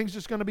 man, everything's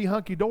just going to be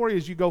hunky-dory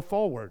as you go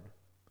forward.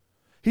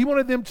 He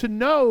wanted them to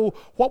know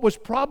what was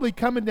probably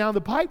coming down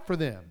the pipe for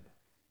them.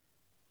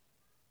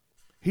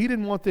 He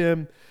didn't want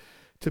them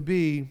to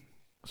be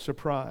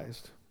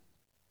surprised.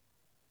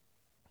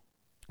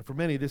 For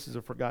many, this is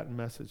a forgotten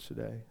message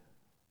today.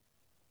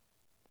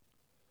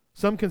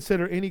 Some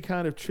consider any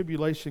kind of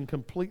tribulation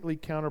completely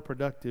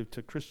counterproductive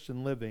to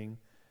Christian living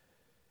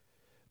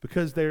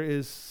because there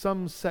is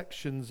some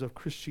sections of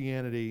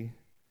Christianity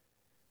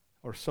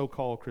or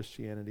so-called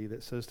Christianity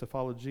that says to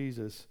follow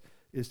Jesus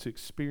is to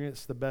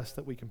experience the best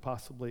that we can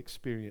possibly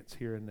experience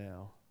here and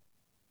now.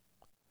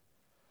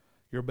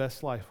 Your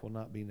best life will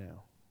not be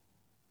now.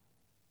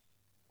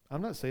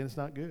 I'm not saying it's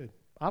not good.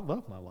 I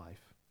love my life.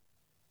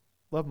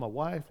 Love my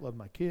wife, love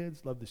my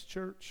kids, love this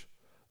church,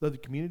 love the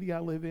community I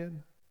live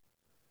in.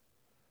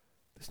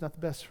 It's not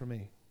the best for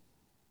me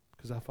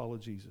because I follow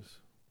Jesus.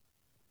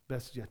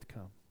 Best is yet to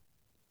come.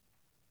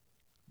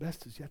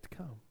 Best is yet to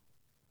come.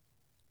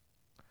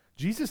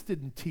 Jesus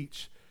didn't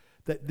teach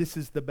that this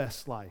is the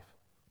best life.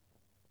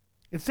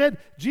 Instead,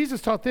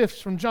 Jesus taught this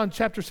from John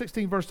chapter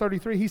 16, verse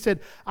 33. He said,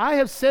 I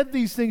have said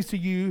these things to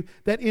you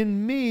that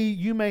in me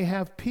you may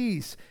have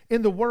peace.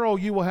 In the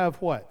world you will have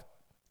what?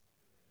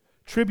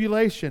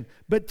 Tribulation.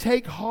 But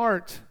take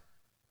heart.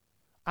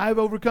 I have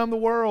overcome the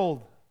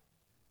world.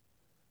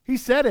 He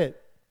said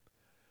it.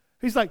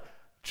 He's like,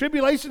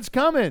 tribulation's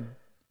coming.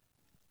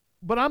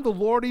 But I'm the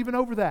Lord even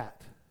over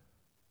that.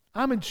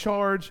 I'm in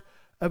charge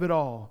of it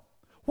all.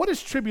 What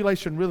does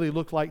tribulation really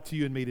look like to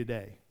you and me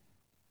today?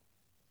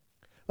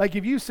 Like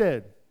if you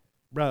said,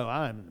 bro,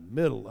 I'm in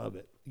the middle of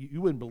it,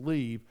 you wouldn't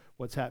believe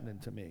what's happening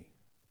to me.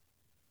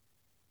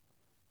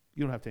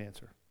 You don't have to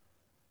answer.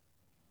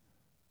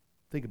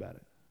 Think about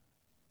it.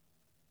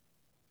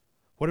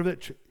 Whatever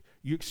that,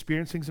 you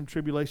experiencing some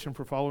tribulation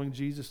for following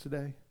Jesus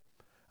today?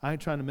 I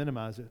ain't trying to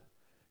minimize it.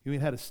 You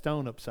ain't had a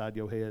stone upside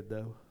your head,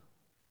 though.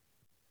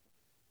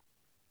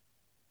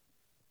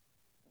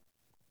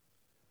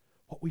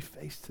 What we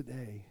face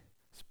today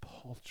is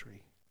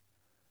paltry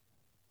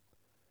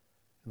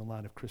in the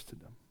line of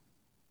Christendom.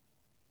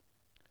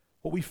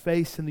 What we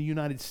face in the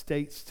United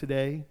States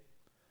today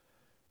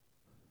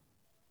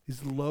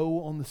is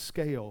low on the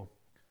scale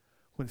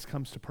when it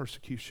comes to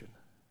persecution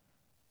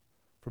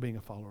for being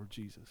a follower of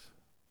Jesus.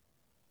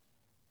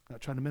 I'm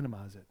not trying to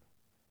minimize it.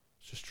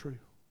 It's just true.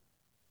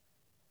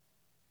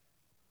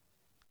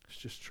 It's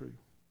just true.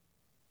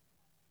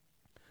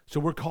 So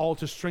we're called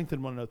to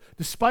strengthen one another.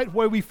 Despite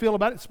where we feel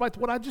about it, despite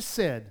what I just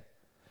said,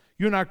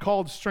 you and I are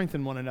called to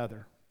strengthen one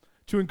another,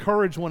 to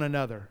encourage one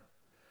another,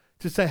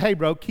 to say, hey,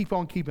 bro, keep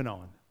on keeping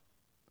on.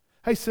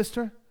 Hey,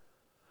 sister,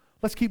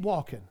 let's keep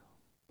walking.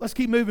 Let's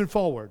keep moving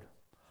forward.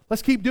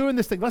 Let's keep doing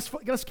this thing.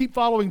 Let's keep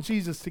following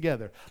Jesus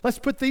together. Let's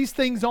put these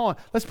things on.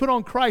 Let's put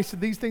on Christ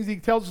and these things He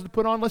tells us to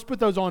put on. Let's put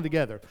those on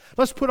together.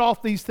 Let's put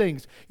off these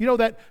things. You know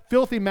that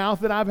filthy mouth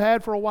that I've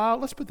had for a while?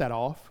 Let's put that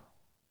off.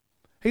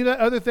 Hey,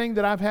 that other thing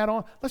that I've had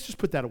on? Let's just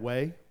put that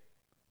away.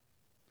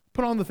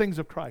 Put on the things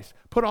of Christ.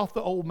 Put off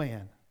the old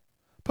man.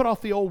 Put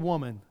off the old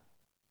woman.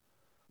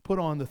 Put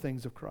on the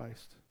things of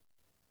Christ.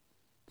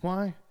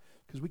 Why?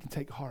 Because we can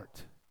take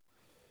heart.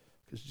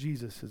 Because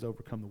Jesus has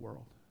overcome the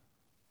world.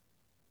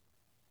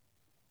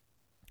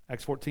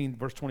 Acts 14,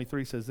 verse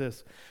 23 says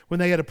this.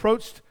 When they had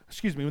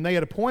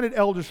appointed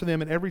elders for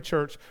them in every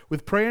church,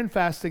 with prayer and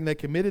fasting, they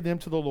committed them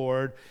to the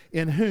Lord,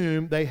 in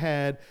whom they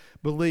had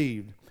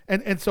believed.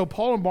 And so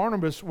Paul and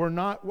Barnabas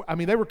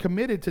they were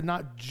committed to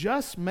not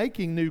just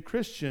making new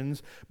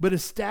Christians, but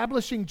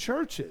establishing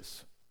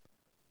churches.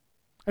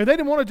 And they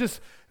didn't want to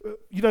just,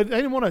 they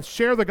didn't want to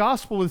share the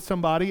gospel with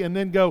somebody and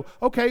then go,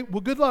 okay,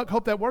 well, good luck.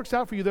 Hope that works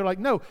out for you. They're like,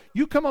 no,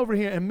 you come over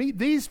here and meet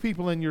these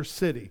people in your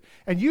city.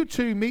 And you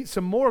two meet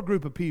some more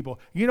group of people.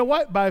 You know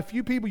what? By a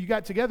few people you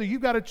got together,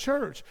 you've got a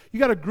church. You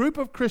got a group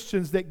of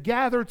Christians that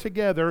gather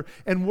together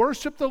and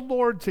worship the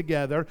Lord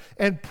together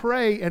and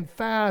pray and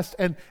fast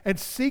and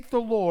seek the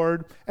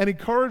Lord and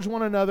encourage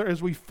one another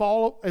as we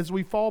fall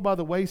by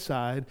the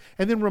wayside,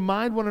 and then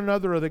remind one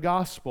another of the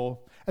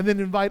gospel. And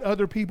then invite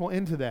other people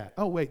into that.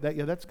 Oh, wait,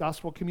 that's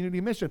gospel community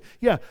mission.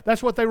 Yeah,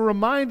 that's what they were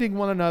reminding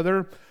one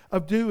another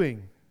of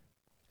doing.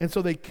 And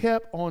so they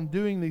kept on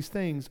doing these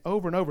things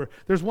over and over.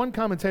 There's one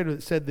commentator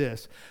that said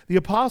this: the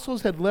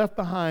apostles had left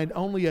behind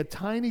only a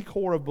tiny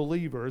core of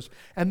believers,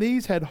 and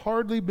these had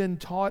hardly been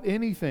taught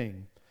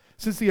anything,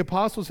 since the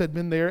apostles had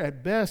been there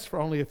at best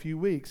for only a few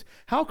weeks.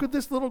 How could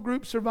this little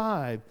group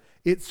survive?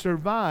 It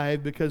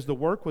survived because the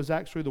work was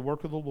actually the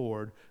work of the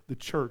Lord. The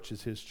church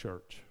is His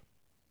church.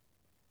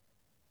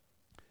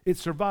 It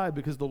survived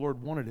because the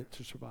Lord wanted it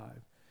to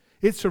survive.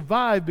 It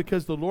survived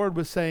because the Lord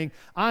was saying,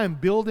 I am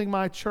building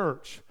my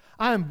church.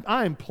 I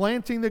am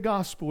planting the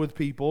gospel with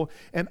people,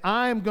 and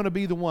I am going to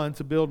be the one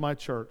to build my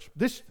church.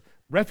 This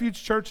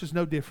Refuge Church is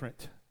no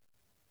different.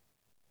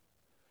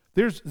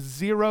 There's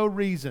zero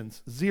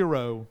reasons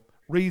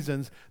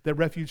that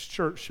Refuge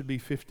Church should be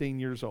 15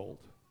 years old.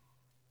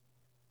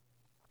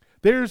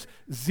 There's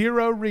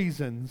zero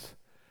reasons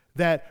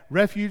that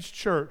Refuge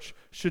Church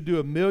should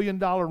do $1 million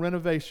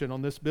renovation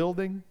on this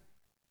building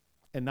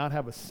and not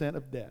have a cent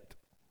of debt.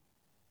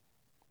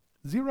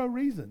 Zero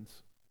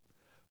reasons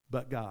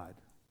but God.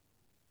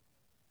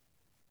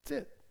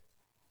 That's it.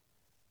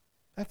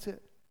 That's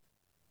it.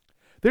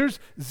 There's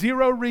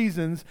zero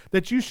reasons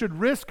that you should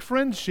risk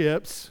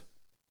friendships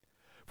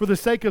for the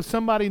sake of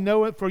somebody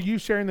for you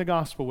sharing the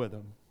gospel with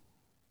them.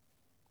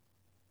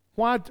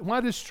 Why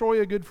destroy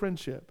a good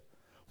friendship?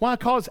 Why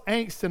cause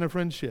angst in a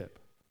friendship?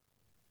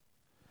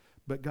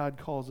 But God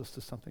calls us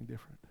to something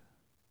different.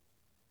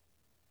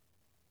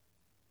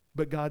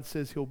 But God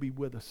says He'll be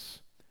with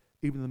us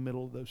even in the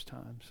middle of those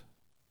times.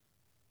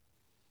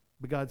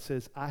 But God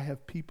says, I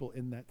have people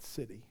in that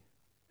city.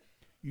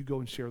 You go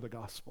and share the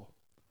gospel.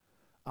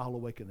 I'll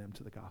awaken them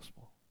to the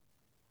gospel.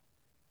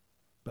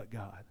 But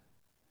God.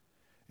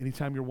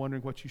 Anytime you're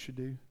wondering what you should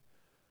do,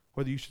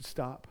 whether you should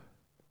stop,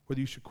 whether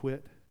you should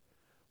quit,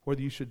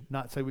 whether you should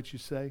not say what you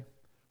say,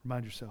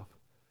 remind yourself,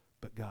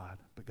 but God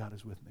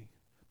is with me.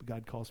 But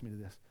God calls me to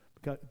this.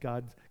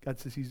 God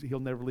says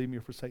He'll never leave me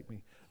or forsake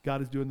me.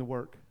 God is doing the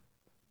work.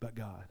 but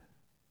God.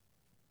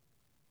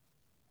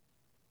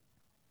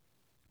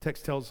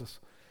 Text tells us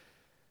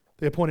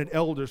they appointed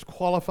elders,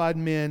 qualified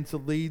men to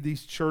lead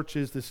these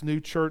churches, this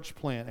new church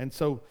plant. And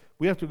so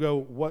we have to go,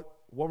 what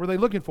were they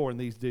looking for in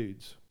these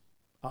dudes?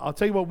 I'll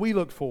tell you what we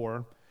look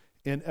for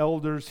in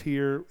elders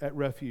here at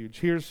Refuge.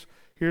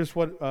 Here's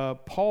what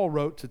Paul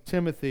wrote to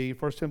Timothy,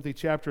 1 Timothy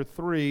chapter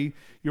 3.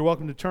 You're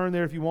welcome to turn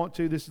there if you want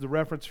to. This is the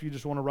reference if you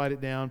just want to write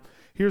it down.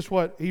 Here's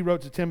what he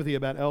wrote to Timothy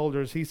about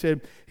elders. He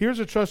said, here's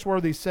a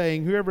trustworthy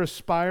saying, whoever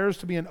aspires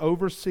to be an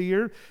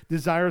overseer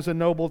desires a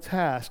noble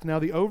task. Now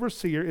the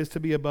overseer is to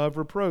be above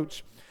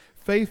reproach,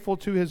 faithful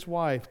to his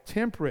wife,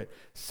 temperate,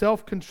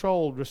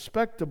 self-controlled,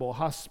 respectable,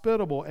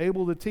 hospitable,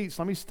 able to teach.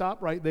 Let me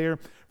stop right there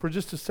for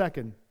just a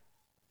second.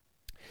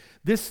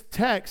 This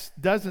text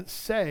doesn't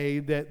say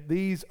that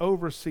these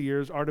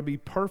overseers are to be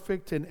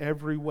perfect in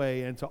every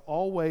way and to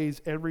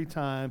always, every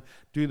time,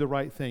 do the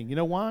right thing. You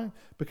know why?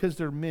 Because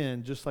they're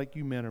men, just like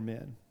you men are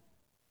men.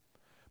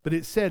 But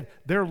it said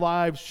their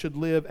lives should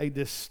live a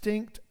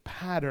distinct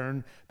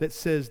pattern that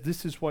says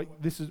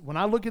when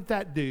I look at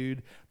that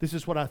dude, this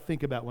is what I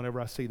think about whenever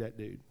I see that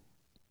dude.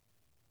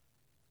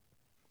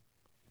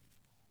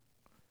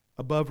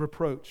 Above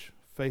reproach,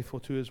 faithful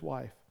to his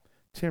wife,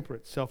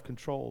 temperate,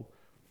 self-controlled,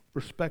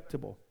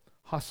 respectable,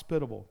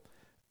 hospitable,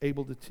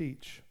 able to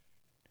teach.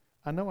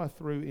 I know I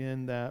threw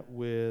in that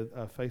with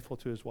faithful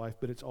to his wife,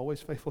 but it's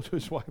always faithful to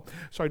his wife.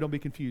 Sorry, don't be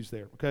confused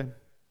there, okay?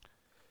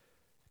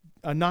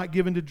 Not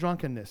given to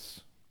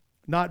drunkenness,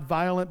 not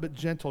violent but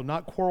gentle,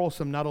 not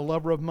quarrelsome, not a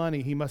lover of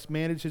money. He must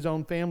manage his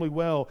own family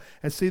well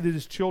and see that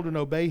his children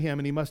obey him,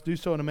 and he must do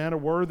so in a manner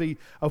worthy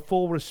of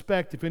full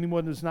respect. If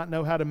anyone does not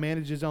know how to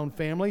manage his own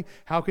family,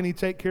 how can he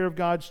take care of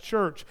God's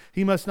church?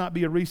 He must not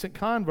be a recent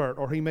convert,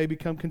 or he may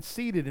become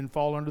conceited and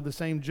fall under the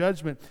same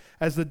judgment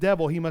as the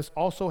devil. He must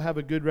also have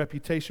a good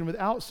reputation with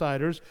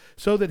outsiders,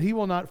 so that he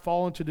will not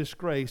fall into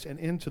disgrace and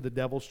into the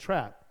devil's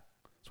trap.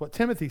 That's what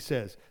Timothy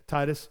says.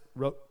 Titus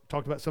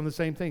talked about some of the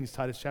same things.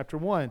 Titus chapter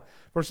 1,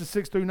 verses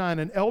 6 through 9.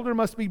 An elder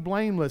must be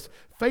blameless,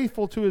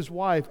 faithful to his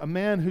wife, a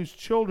man whose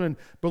children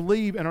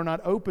believe and are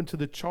not open to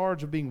the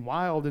charge of being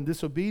wild and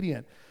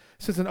disobedient.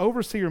 Since an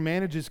overseer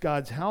manages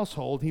God's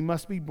household, he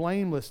must be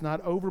blameless,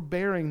 not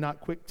overbearing, not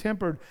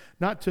quick-tempered,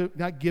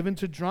 not given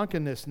to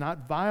drunkenness,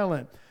 not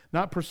violent,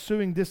 not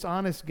pursuing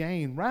dishonest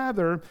gain.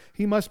 Rather,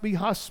 he must be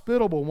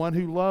hospitable, one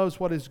who loves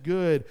what is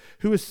good,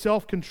 who is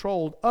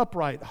self-controlled,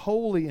 upright,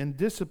 holy, and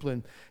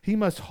disciplined. He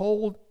must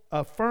hold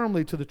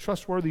firmly to the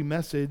trustworthy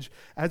message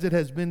as it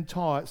has been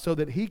taught, so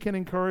that he can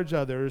encourage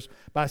others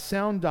by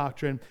sound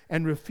doctrine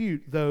and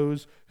refute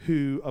those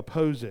who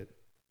oppose it.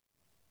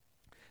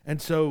 And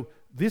so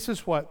this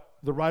is what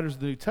the writers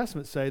of the New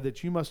Testament say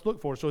that you must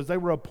look for. So as they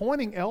were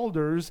appointing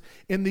elders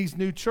in these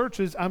new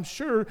churches, I'm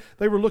sure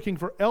they were looking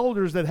for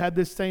elders that had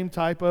this same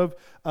type of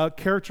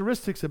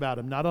characteristics about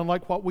them, not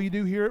unlike what we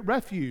do here at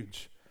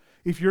Refuge.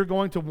 If you're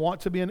going to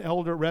want to be an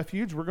elder at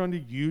Refuge, we're going to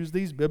use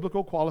these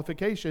biblical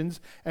qualifications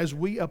as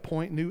we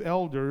appoint new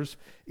elders,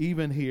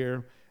 even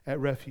here at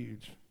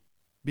Refuge.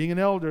 Being an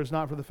elder is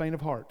not for the faint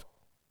of heart.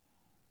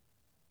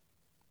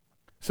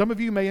 Some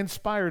of you may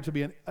aspire to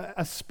be an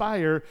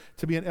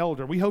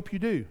elder. We hope you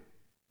do.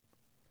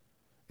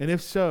 And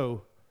if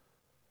so,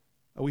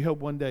 we hope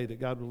one day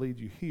that God will lead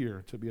you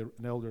here to be an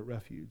elder at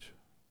Refuge.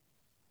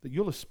 That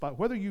you'll aspire,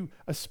 whether you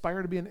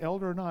aspire to be an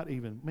elder or not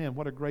even, man,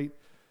 what a great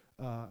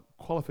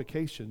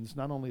qualifications,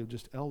 not only of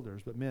just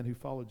elders, but men who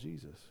follow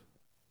Jesus.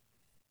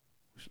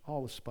 We should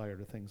all aspire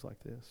to things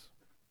like this.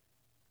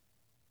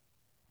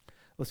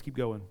 Let's keep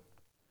going.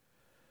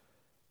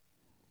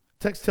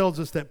 Text tells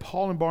us that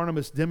Paul and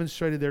Barnabas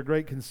demonstrated their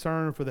great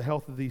concern for the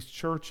health of these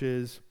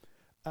churches,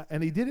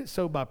 and he did it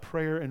so by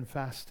prayer and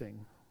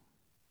fasting.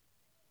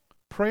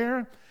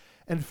 Prayer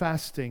and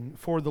fasting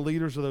for the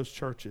leaders of those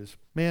churches.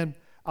 Man,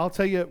 I'll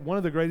tell you, one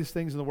of the greatest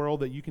things in the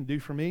world that you can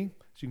do for me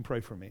is you can pray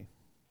for me.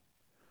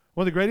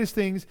 One of the greatest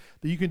things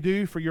that you can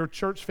do for your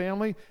church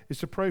family is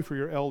to pray for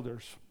your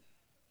elders.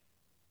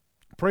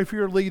 Pray for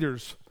your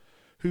leaders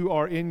who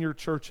are in your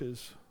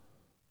churches.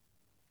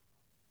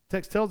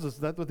 Text tells us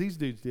that's what these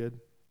dudes did.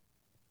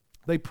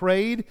 They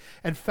prayed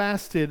and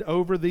fasted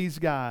over these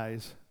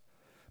guys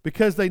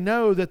because they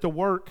know that the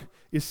work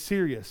is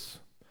serious.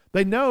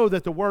 They know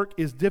that the work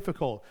is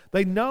difficult.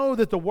 They know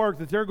that the work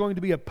that they're going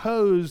to be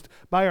opposed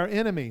by our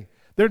enemy.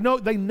 They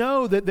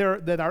know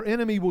that our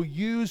enemy will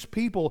use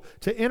people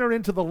to enter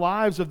into the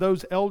lives of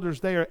those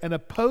elders there and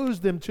oppose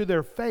them to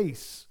their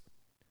face.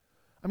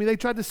 I mean, they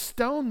tried to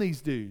stone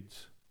these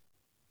dudes.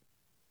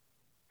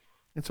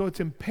 And so it's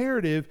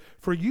imperative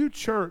for you,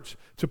 church,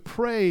 to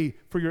pray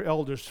for your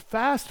elders,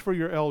 fast for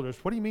your elders.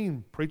 What do you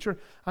mean, preacher?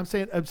 I'm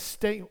saying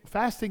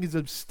fasting is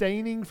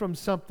abstaining from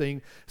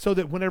something so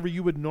that whenever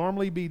you would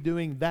normally be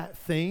doing that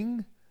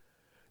thing,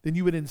 then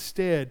you would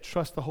instead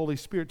trust the Holy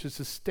Spirit to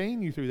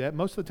sustain you through that.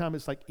 Most of the time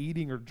it's like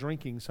eating or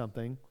drinking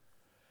something.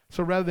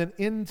 So rather than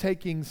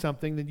intaking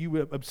something, then you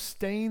would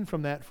abstain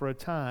from that for a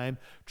time.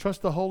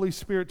 Trust the Holy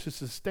Spirit to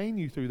sustain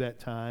you through that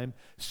time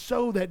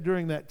so that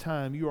during that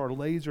time you are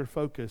laser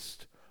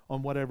focused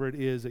on whatever it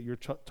is that you're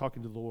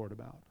talking to the Lord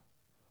about.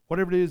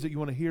 Whatever it is that you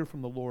want to hear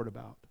from the Lord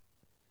about.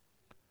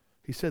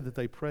 He said that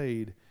they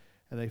prayed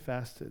and they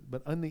fasted.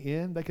 But in the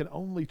end, they could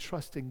only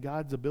trust in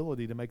God's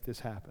ability to make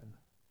this happen.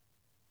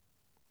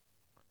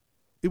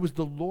 It was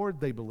the Lord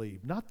they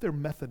believed, not their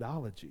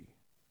methodology.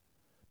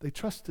 They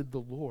trusted the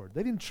Lord.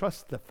 They didn't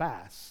trust the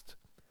fast.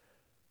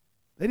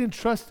 They didn't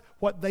trust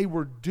what they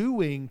were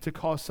doing to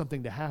cause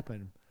something to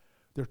happen.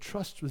 Their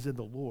trust was in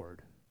the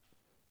Lord,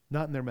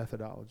 not in their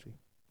methodology.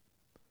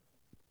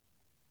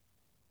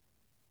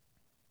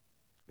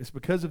 It's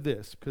because of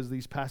this, because of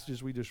these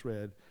passages we just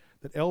read,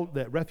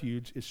 that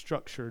refuge is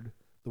structured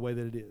the way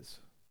that it is.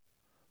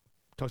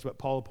 It talks about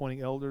Paul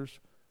appointing elders.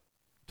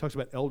 It talks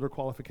about elder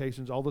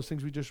qualifications. All those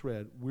things we just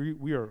read.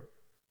 We are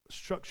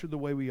structured the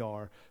way we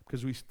are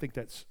because we think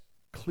that's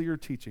clear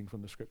teaching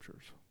from the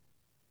Scriptures.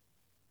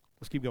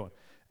 Let's keep going.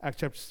 Acts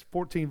chapter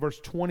 14, verse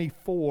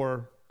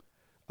 24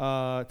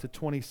 to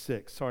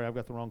 26. Sorry, I've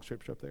got the wrong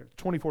Scripture up there.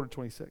 24 to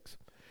 26.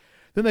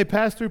 Then they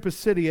passed through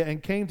Pisidia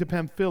and came to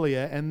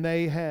Pamphylia, and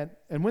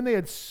when they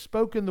had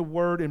spoken the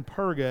word in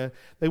Perga,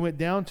 they went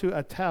down to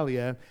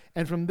Attalia,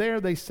 and from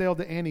there they sailed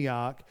to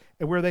Antioch,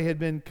 and where they had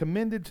been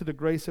commended to the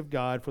grace of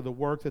God for the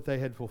work that they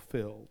had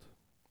fulfilled.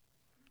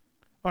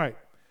 All right.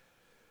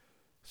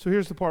 So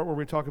here's the part where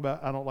we talk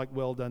about I don't like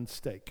well done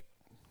steak.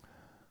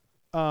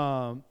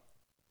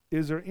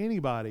 Is there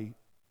anybody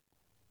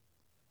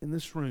in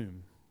this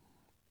room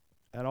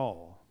at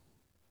all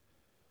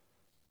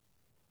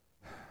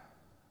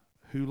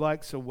who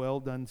likes a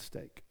well-done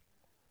steak?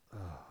 Oh,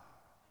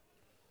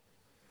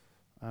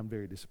 I'm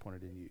very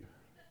disappointed in you.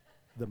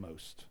 The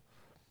most.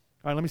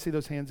 All right, let me see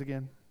those hands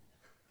again.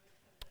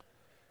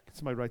 Can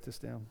somebody write this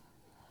down?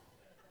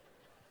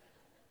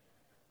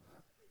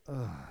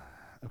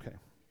 Okay.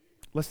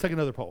 Let's take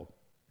another poll.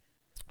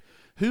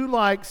 Who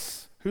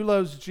loves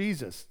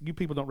Jesus? You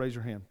people don't raise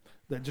your hand.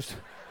 Just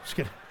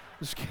kidding.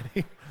 Just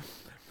kidding.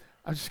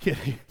 I'm just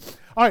kidding.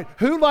 All right,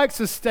 who likes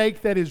a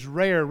steak that is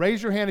rare?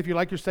 Raise your hand if you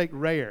like your steak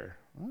rare.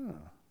 Oh.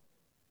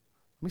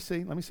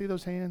 Let me see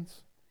those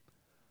hands.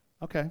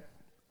 Okay,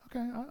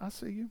 I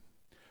see you.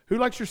 Who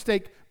likes your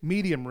steak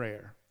medium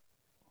rare?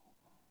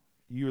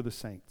 You are the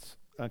saints.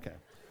 Okay.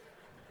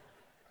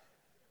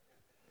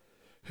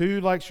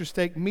 Who likes your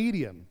steak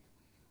medium?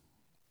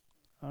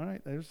 All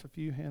right, there's a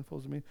few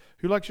handfuls of me.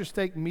 Who likes your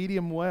steak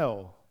medium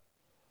well?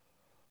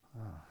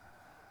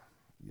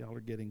 Y'all are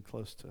getting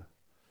close to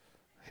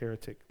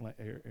heretic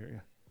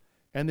area.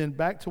 And then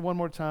back to one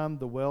more time,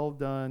 the well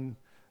done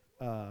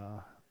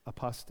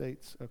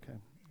apostates. Okay.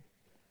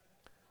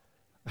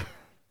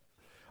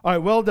 All right,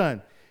 well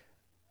done.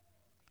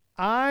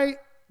 I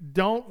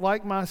don't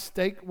like my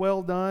steak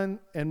well done,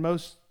 and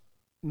most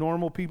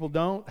normal people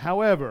don't.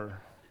 However,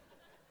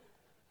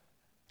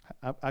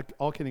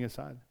 all kidding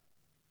aside,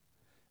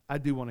 I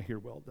do want to hear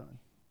well done.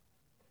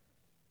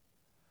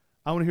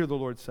 I want to hear the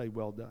Lord say,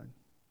 well done,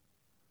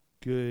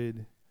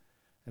 good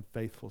and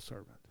faithful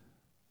servant.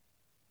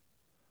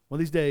 One of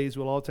these days,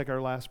 we'll all take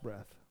our last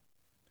breath.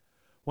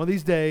 One of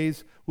these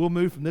days, we'll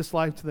move from this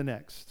life to the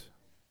next.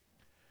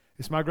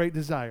 It's my great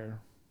desire.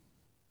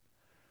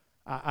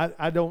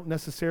 I don't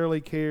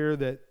necessarily care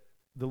that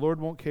the Lord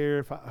won't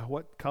care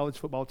what college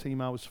football team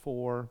I was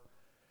for.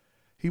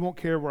 He won't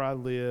care where I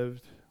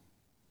lived.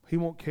 He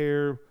won't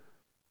care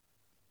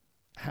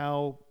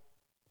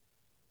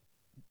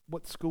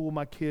what school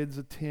my kids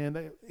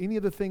attend. Any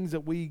of the things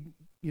that we,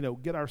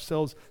 get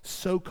ourselves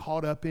so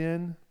caught up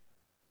in.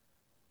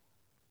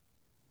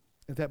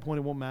 At that point,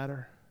 it won't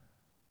matter.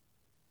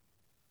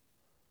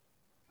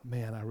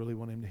 Man, I really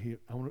want him to hear.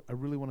 I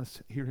really want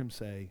to hear him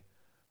say,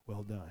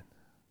 "Well done,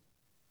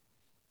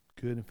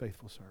 good and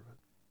faithful servant.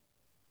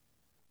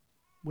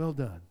 Well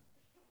done."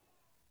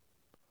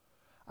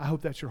 I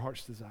hope that's your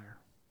heart's desire.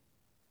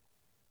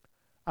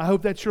 I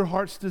hope that your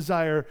heart's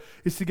desire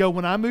is to go,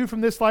 when I move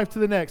from this life to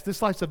the next,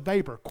 this life's a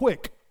vapor,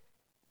 quick.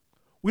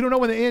 We don't know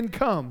when the end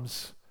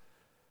comes.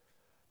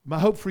 My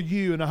hope for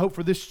you, and I hope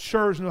for this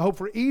church, and I hope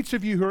for each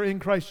of you who are in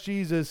Christ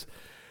Jesus,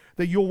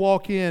 that you'll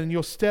walk in and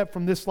you'll step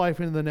from this life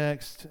into the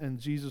next, and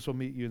Jesus will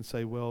meet you and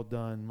say, "Well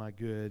done, my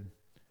good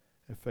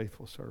and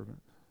faithful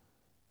servant."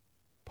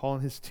 Paul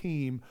and his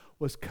team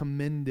was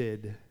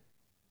commended,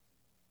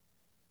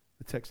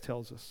 the text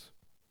tells us.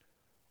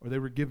 Or they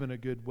were given a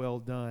good well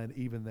done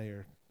even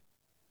there.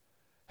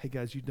 Hey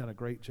guys, you've done a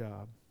great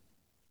job.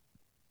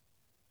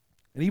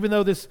 And even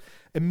though this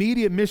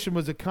immediate mission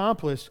was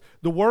accomplished,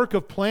 the work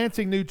of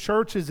planting new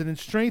churches and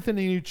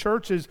strengthening new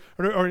churches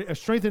or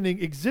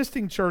strengthening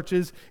existing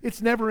churches,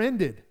 it's never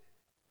ended.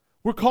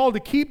 We're called to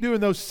keep doing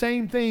those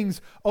same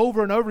things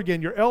over and over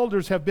again. Your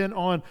elders have been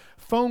on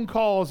phone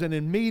calls and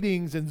in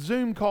meetings and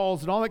Zoom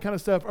calls and all that kind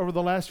of stuff over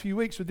the last few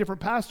weeks with different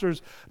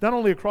pastors, not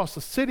only across the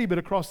city but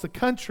across the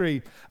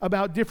country,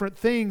 about different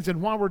things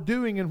and why we're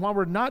doing and why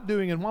we're not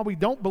doing and why we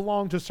don't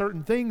belong to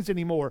certain things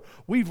anymore.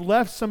 We've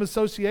left some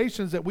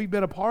associations that we've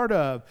been a part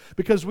of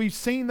because we've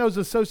seen those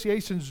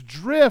associations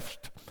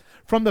drift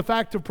from the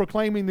fact of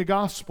proclaiming the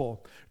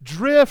gospel,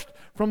 drift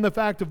from the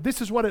fact of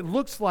this is what it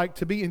looks like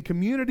to be in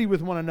community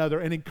with one another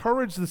and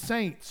encourage the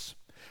saints.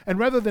 And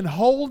rather than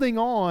holding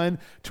on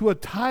to a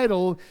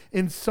title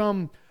in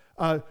some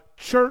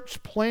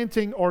church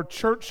planting or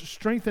church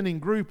strengthening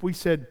group, we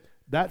said,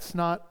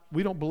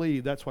 we don't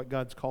believe that's what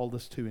God's called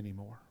us to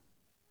anymore.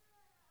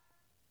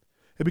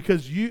 And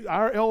because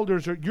your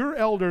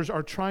elders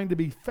are trying to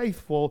be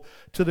faithful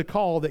to the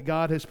call that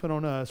God has put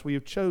on us, we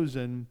have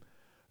chosen,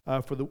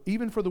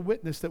 even for the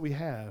witness that we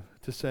have,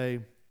 to say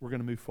we're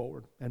going to move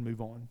forward and move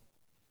on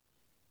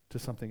to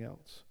something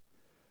else.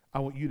 I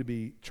want you to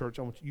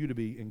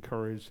be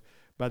encouraged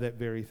by that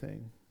very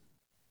thing.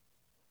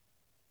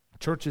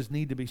 Churches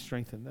need to be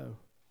strengthened, though,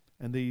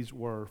 and these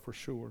were for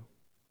sure.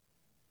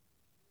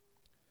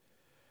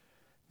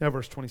 Now,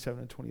 verse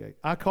 27 and 28.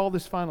 I call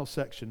this final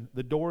section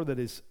the door that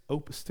is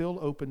still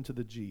open to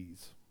the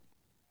G's.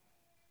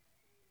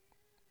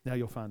 Now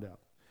you'll find out.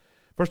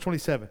 Verse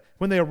 27.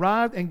 When they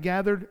arrived and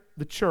gathered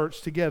the church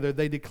together,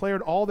 they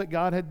declared all that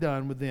God had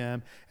done with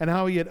them and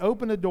how he had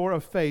opened a door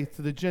of faith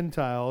to the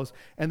Gentiles,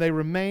 and they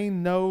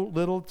remained no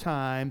little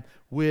time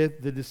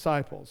with the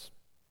disciples.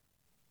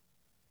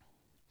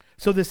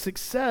 So the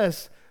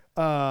success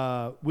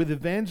with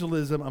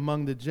evangelism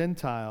among the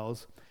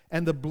Gentiles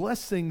and the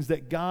blessings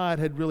that God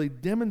had really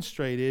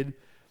demonstrated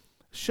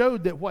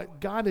showed that what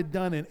God had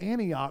done in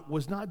Antioch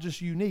was not just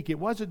unique. It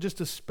wasn't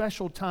just a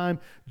special time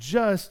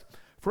just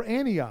for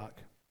Antioch.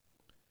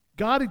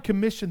 God had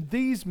commissioned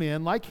these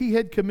men, like he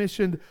had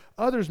commissioned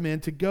others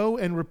men, to go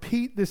and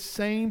repeat this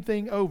same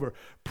thing over.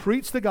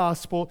 Preach the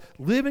gospel,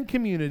 live in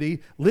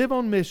community, live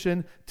on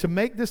mission to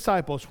make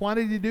disciples. Why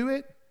did he do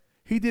it?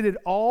 He did it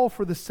all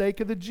for the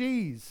sake of the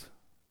G's.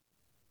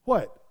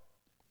 What?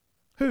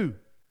 Who?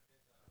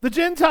 The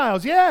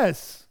Gentiles,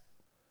 yes.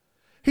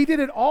 He did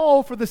it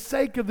all for the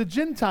sake of the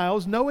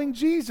Gentiles knowing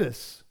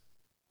Jesus.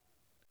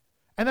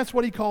 And that's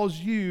what he calls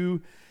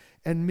you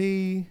and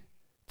me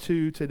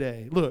to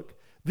today. Look,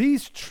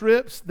 these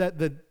trips that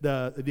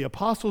the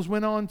apostles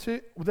went on,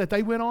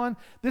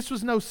 this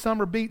was no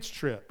summer beach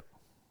trip.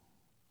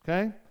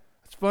 Okay?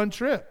 It's a fun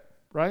trip,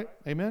 right?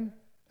 Amen?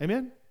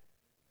 Amen?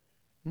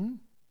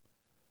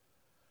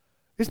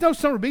 It's no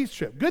summer beach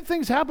trip. Good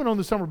things happen on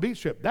the summer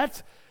beach trip.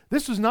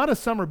 This was not a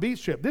summer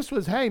beach trip. This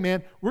was, hey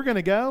man, we're going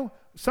to go.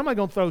 Somebody's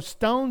going to throw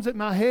stones at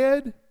my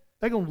head.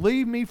 They're going to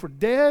leave me for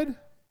dead.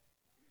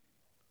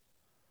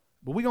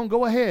 But we're going to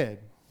go ahead.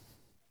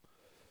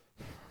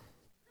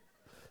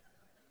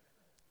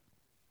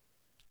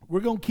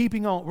 We're going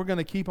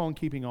to keep on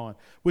keeping on.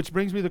 Which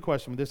brings me to the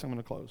question. With this, I'm going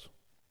to close.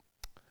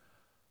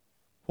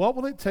 What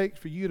will it take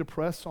for you to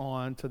press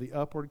on to the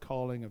upward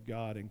calling of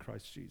God in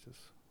Christ Jesus?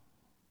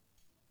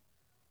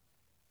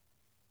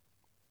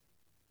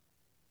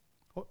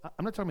 Well,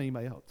 I'm not talking about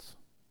anybody else.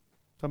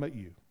 I'm talking about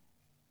you.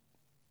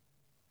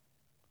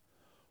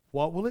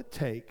 What will it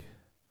take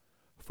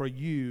for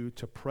you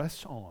to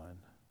press on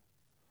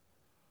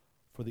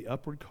for the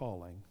upward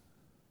calling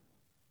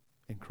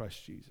in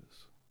Christ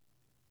Jesus?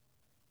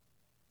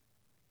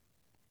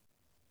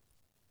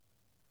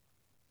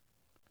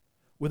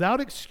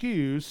 Without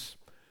excuse,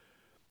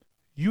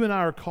 you and I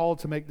are called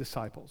to make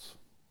disciples.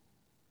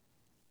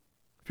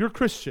 If you're a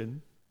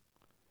Christian,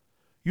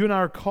 you and I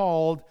are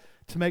called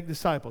to make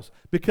disciples.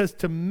 Because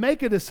to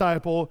make a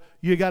disciple,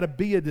 you got to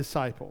be a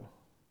disciple.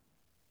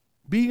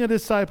 Being a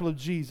disciple of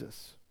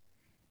Jesus.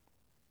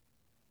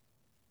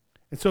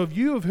 And so if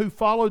you who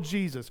follow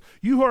Jesus,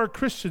 you who are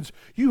Christians,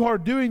 you who are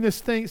doing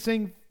this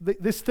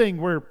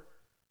thing where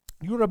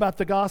you're about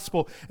the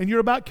gospel and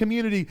you're about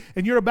community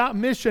and you're about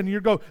mission,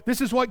 and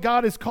this is what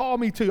God has called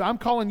me to. I'm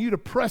calling you to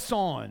press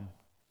on.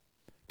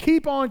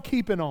 Keep on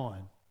keeping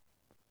on.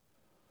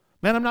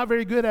 Man, I'm not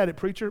very good at it,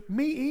 preacher.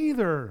 Me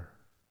either.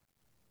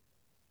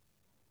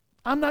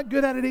 I'm not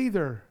good at it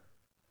either.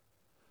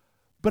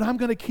 But I'm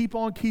going to keep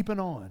on keeping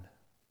on.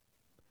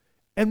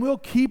 And we'll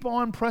keep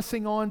on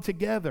pressing on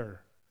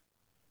together.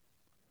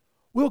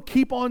 We'll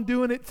keep on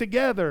doing it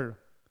together.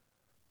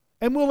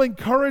 And we'll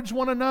encourage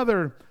one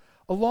another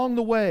along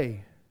the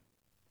way.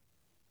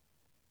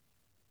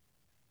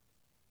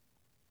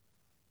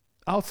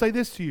 I'll say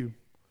this to you.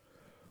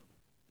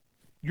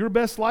 Your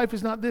best life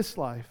is not this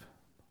life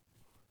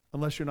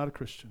unless you're not a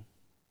Christian.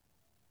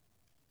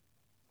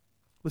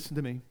 Listen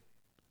to me.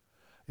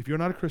 If you're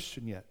not a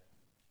Christian yet,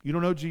 you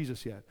don't know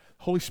Jesus yet,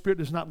 Holy Spirit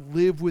does not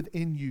live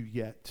within you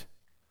yet,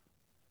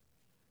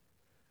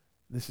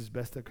 this is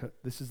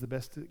the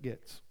best it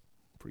gets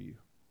for you.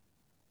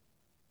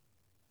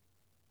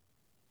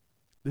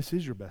 This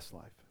is your best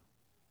life.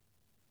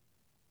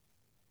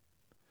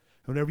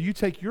 Whenever you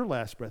take your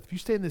last breath, if you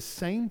stay in this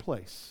same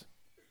place,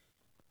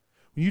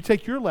 when you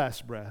take your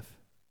last breath,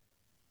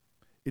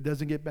 it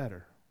doesn't get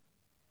better.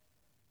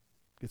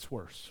 It gets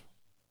worse.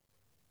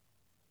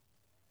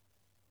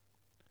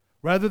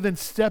 Rather than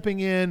stepping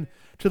in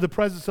to the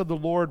presence of the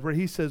Lord where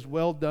he says,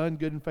 well done,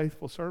 good and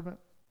faithful servant,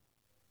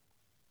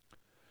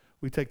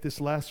 we take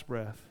this last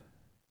breath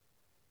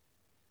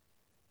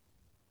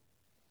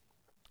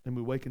and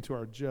we waken to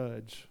our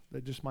judge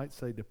that just might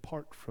say,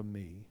 depart from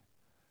me,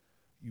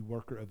 you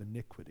worker of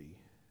iniquity.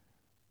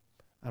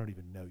 I don't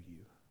even know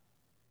you.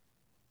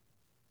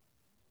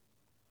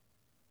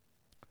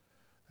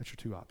 That's your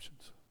two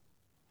options.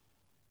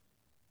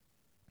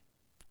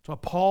 So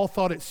Paul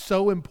thought it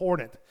so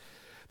important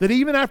that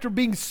even after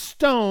being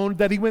stoned,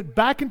 that he went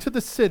back into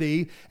the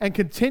city and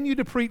continued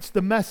to preach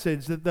the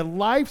message, that the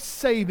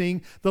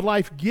life-saving, the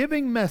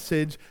life-giving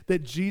message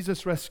that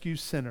Jesus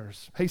rescues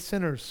sinners. Hey,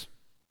 sinners,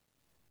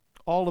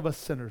 all of us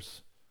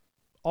sinners,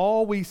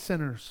 all we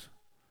sinners,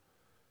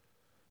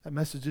 that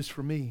message is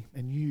for me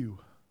and you,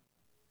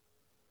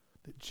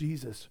 that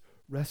Jesus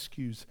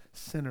rescues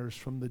sinners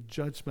from the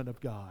judgment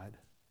of God,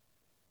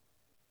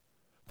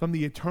 from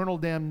the eternal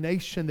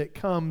damnation that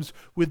comes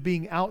with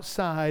being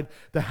outside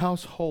the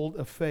household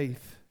of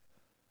faith.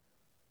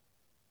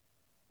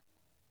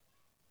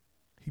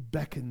 He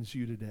beckons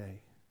you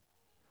today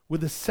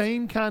with the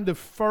same kind of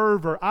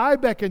fervor. I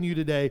beckon you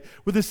today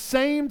with the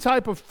same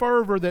type of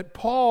fervor that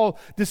Paul,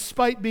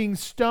 despite being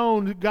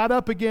stoned, got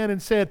up again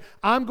and said,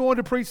 I'm going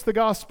to preach the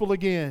gospel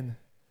again.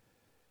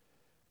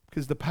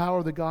 Because the power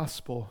of the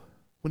gospel,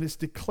 when it's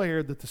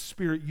declared, that the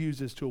Spirit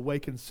uses to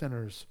awaken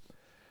sinners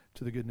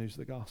to the good news of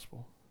the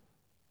gospel.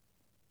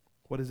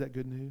 What is that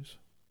good news?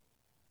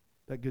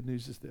 That good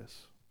news is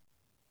this: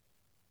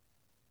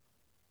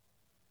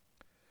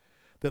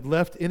 that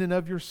left in and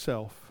of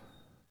yourself,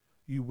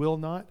 you will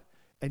not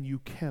and you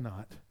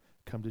cannot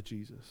come to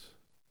Jesus.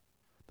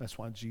 That's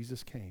why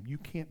Jesus came. You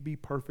can't be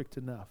perfect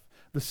enough.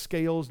 The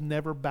scales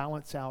never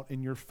balance out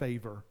in your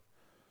favor.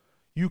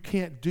 You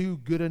can't do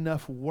good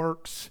enough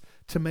works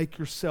to make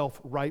yourself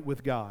right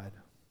with God.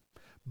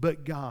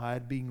 But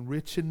God, being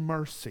rich in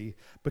mercy,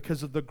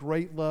 because of the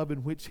great love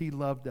in which He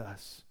loved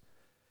us,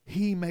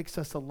 He makes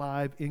us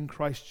alive in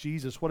Christ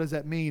Jesus. What does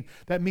that mean?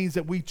 That means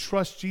that we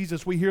trust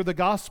Jesus. We hear the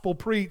gospel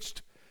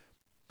preached,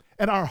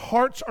 and our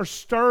hearts are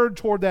stirred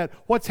toward that.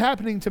 What's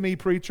happening to me,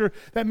 preacher?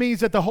 That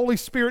means that the Holy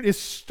Spirit is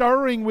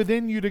stirring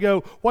within you to go,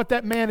 what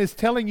that man is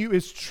telling you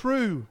is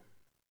true.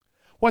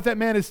 What that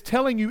man is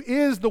telling you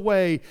is the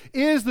way,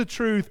 is the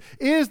truth,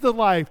 is the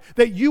life,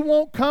 that you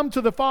won't come to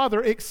the Father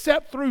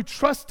except through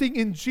trusting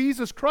in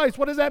Jesus Christ.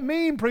 What does that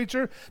mean,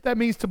 preacher? That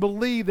means to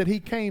believe that He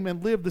came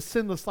and lived the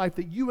sinless life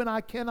that you and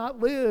I cannot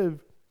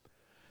live.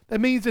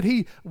 That means that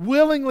He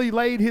willingly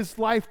laid His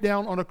life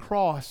down on a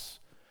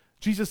cross.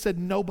 Jesus said,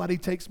 nobody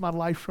takes my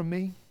life from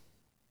me.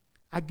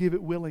 I give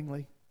it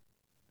willingly.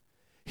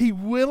 He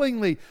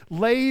willingly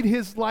laid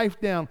His life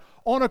down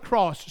on a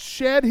cross,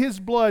 shed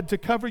His blood to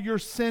cover your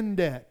sin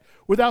debt.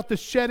 Without the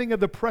shedding of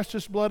the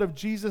precious blood of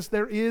Jesus,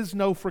 there is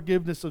no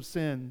forgiveness of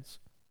sins.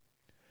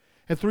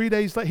 And 3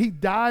 days later, He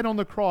died on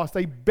the cross.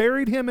 They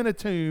buried Him in a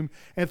tomb,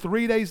 and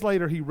 3 days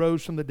later, He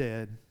rose from the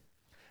dead.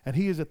 And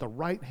He is at the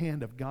right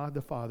hand of God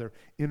the Father,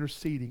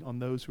 interceding on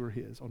those who are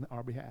His, on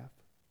our behalf.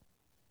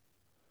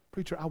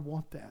 Preacher, I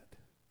want that.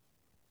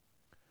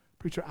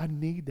 Preacher, I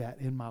need that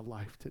in my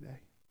life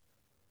today.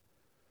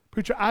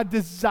 Preacher, I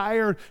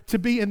desire to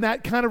be in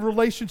that kind of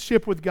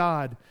relationship with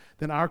God.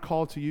 Then our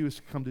call to you is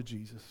to come to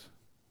Jesus.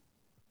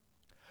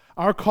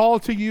 Our call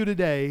to you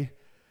today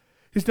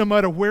is, no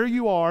matter where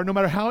you are, no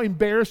matter how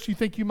embarrassed you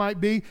think you might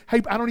be,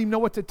 hey, I don't even know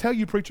what to tell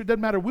you, preacher. It doesn't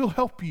matter. We'll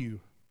help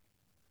you.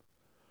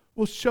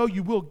 We'll show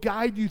you. We'll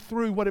guide you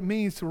through what it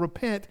means to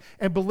repent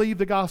and believe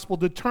the gospel,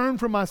 to turn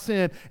from my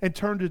sin and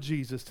turn to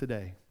Jesus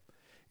today.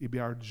 It'd be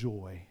our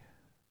joy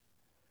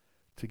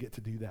to get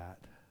to do that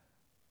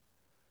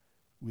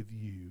with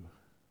you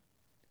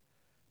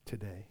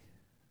today.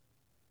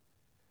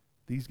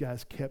 These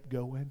guys kept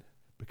going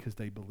because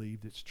they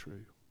believed it's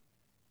true.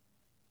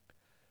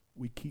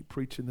 We keep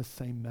preaching the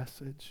same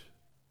message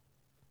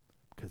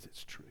because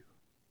it's true.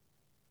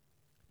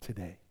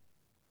 Today,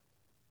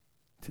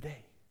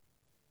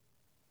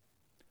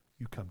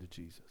 you come to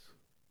Jesus.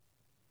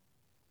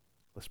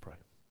 Let's pray.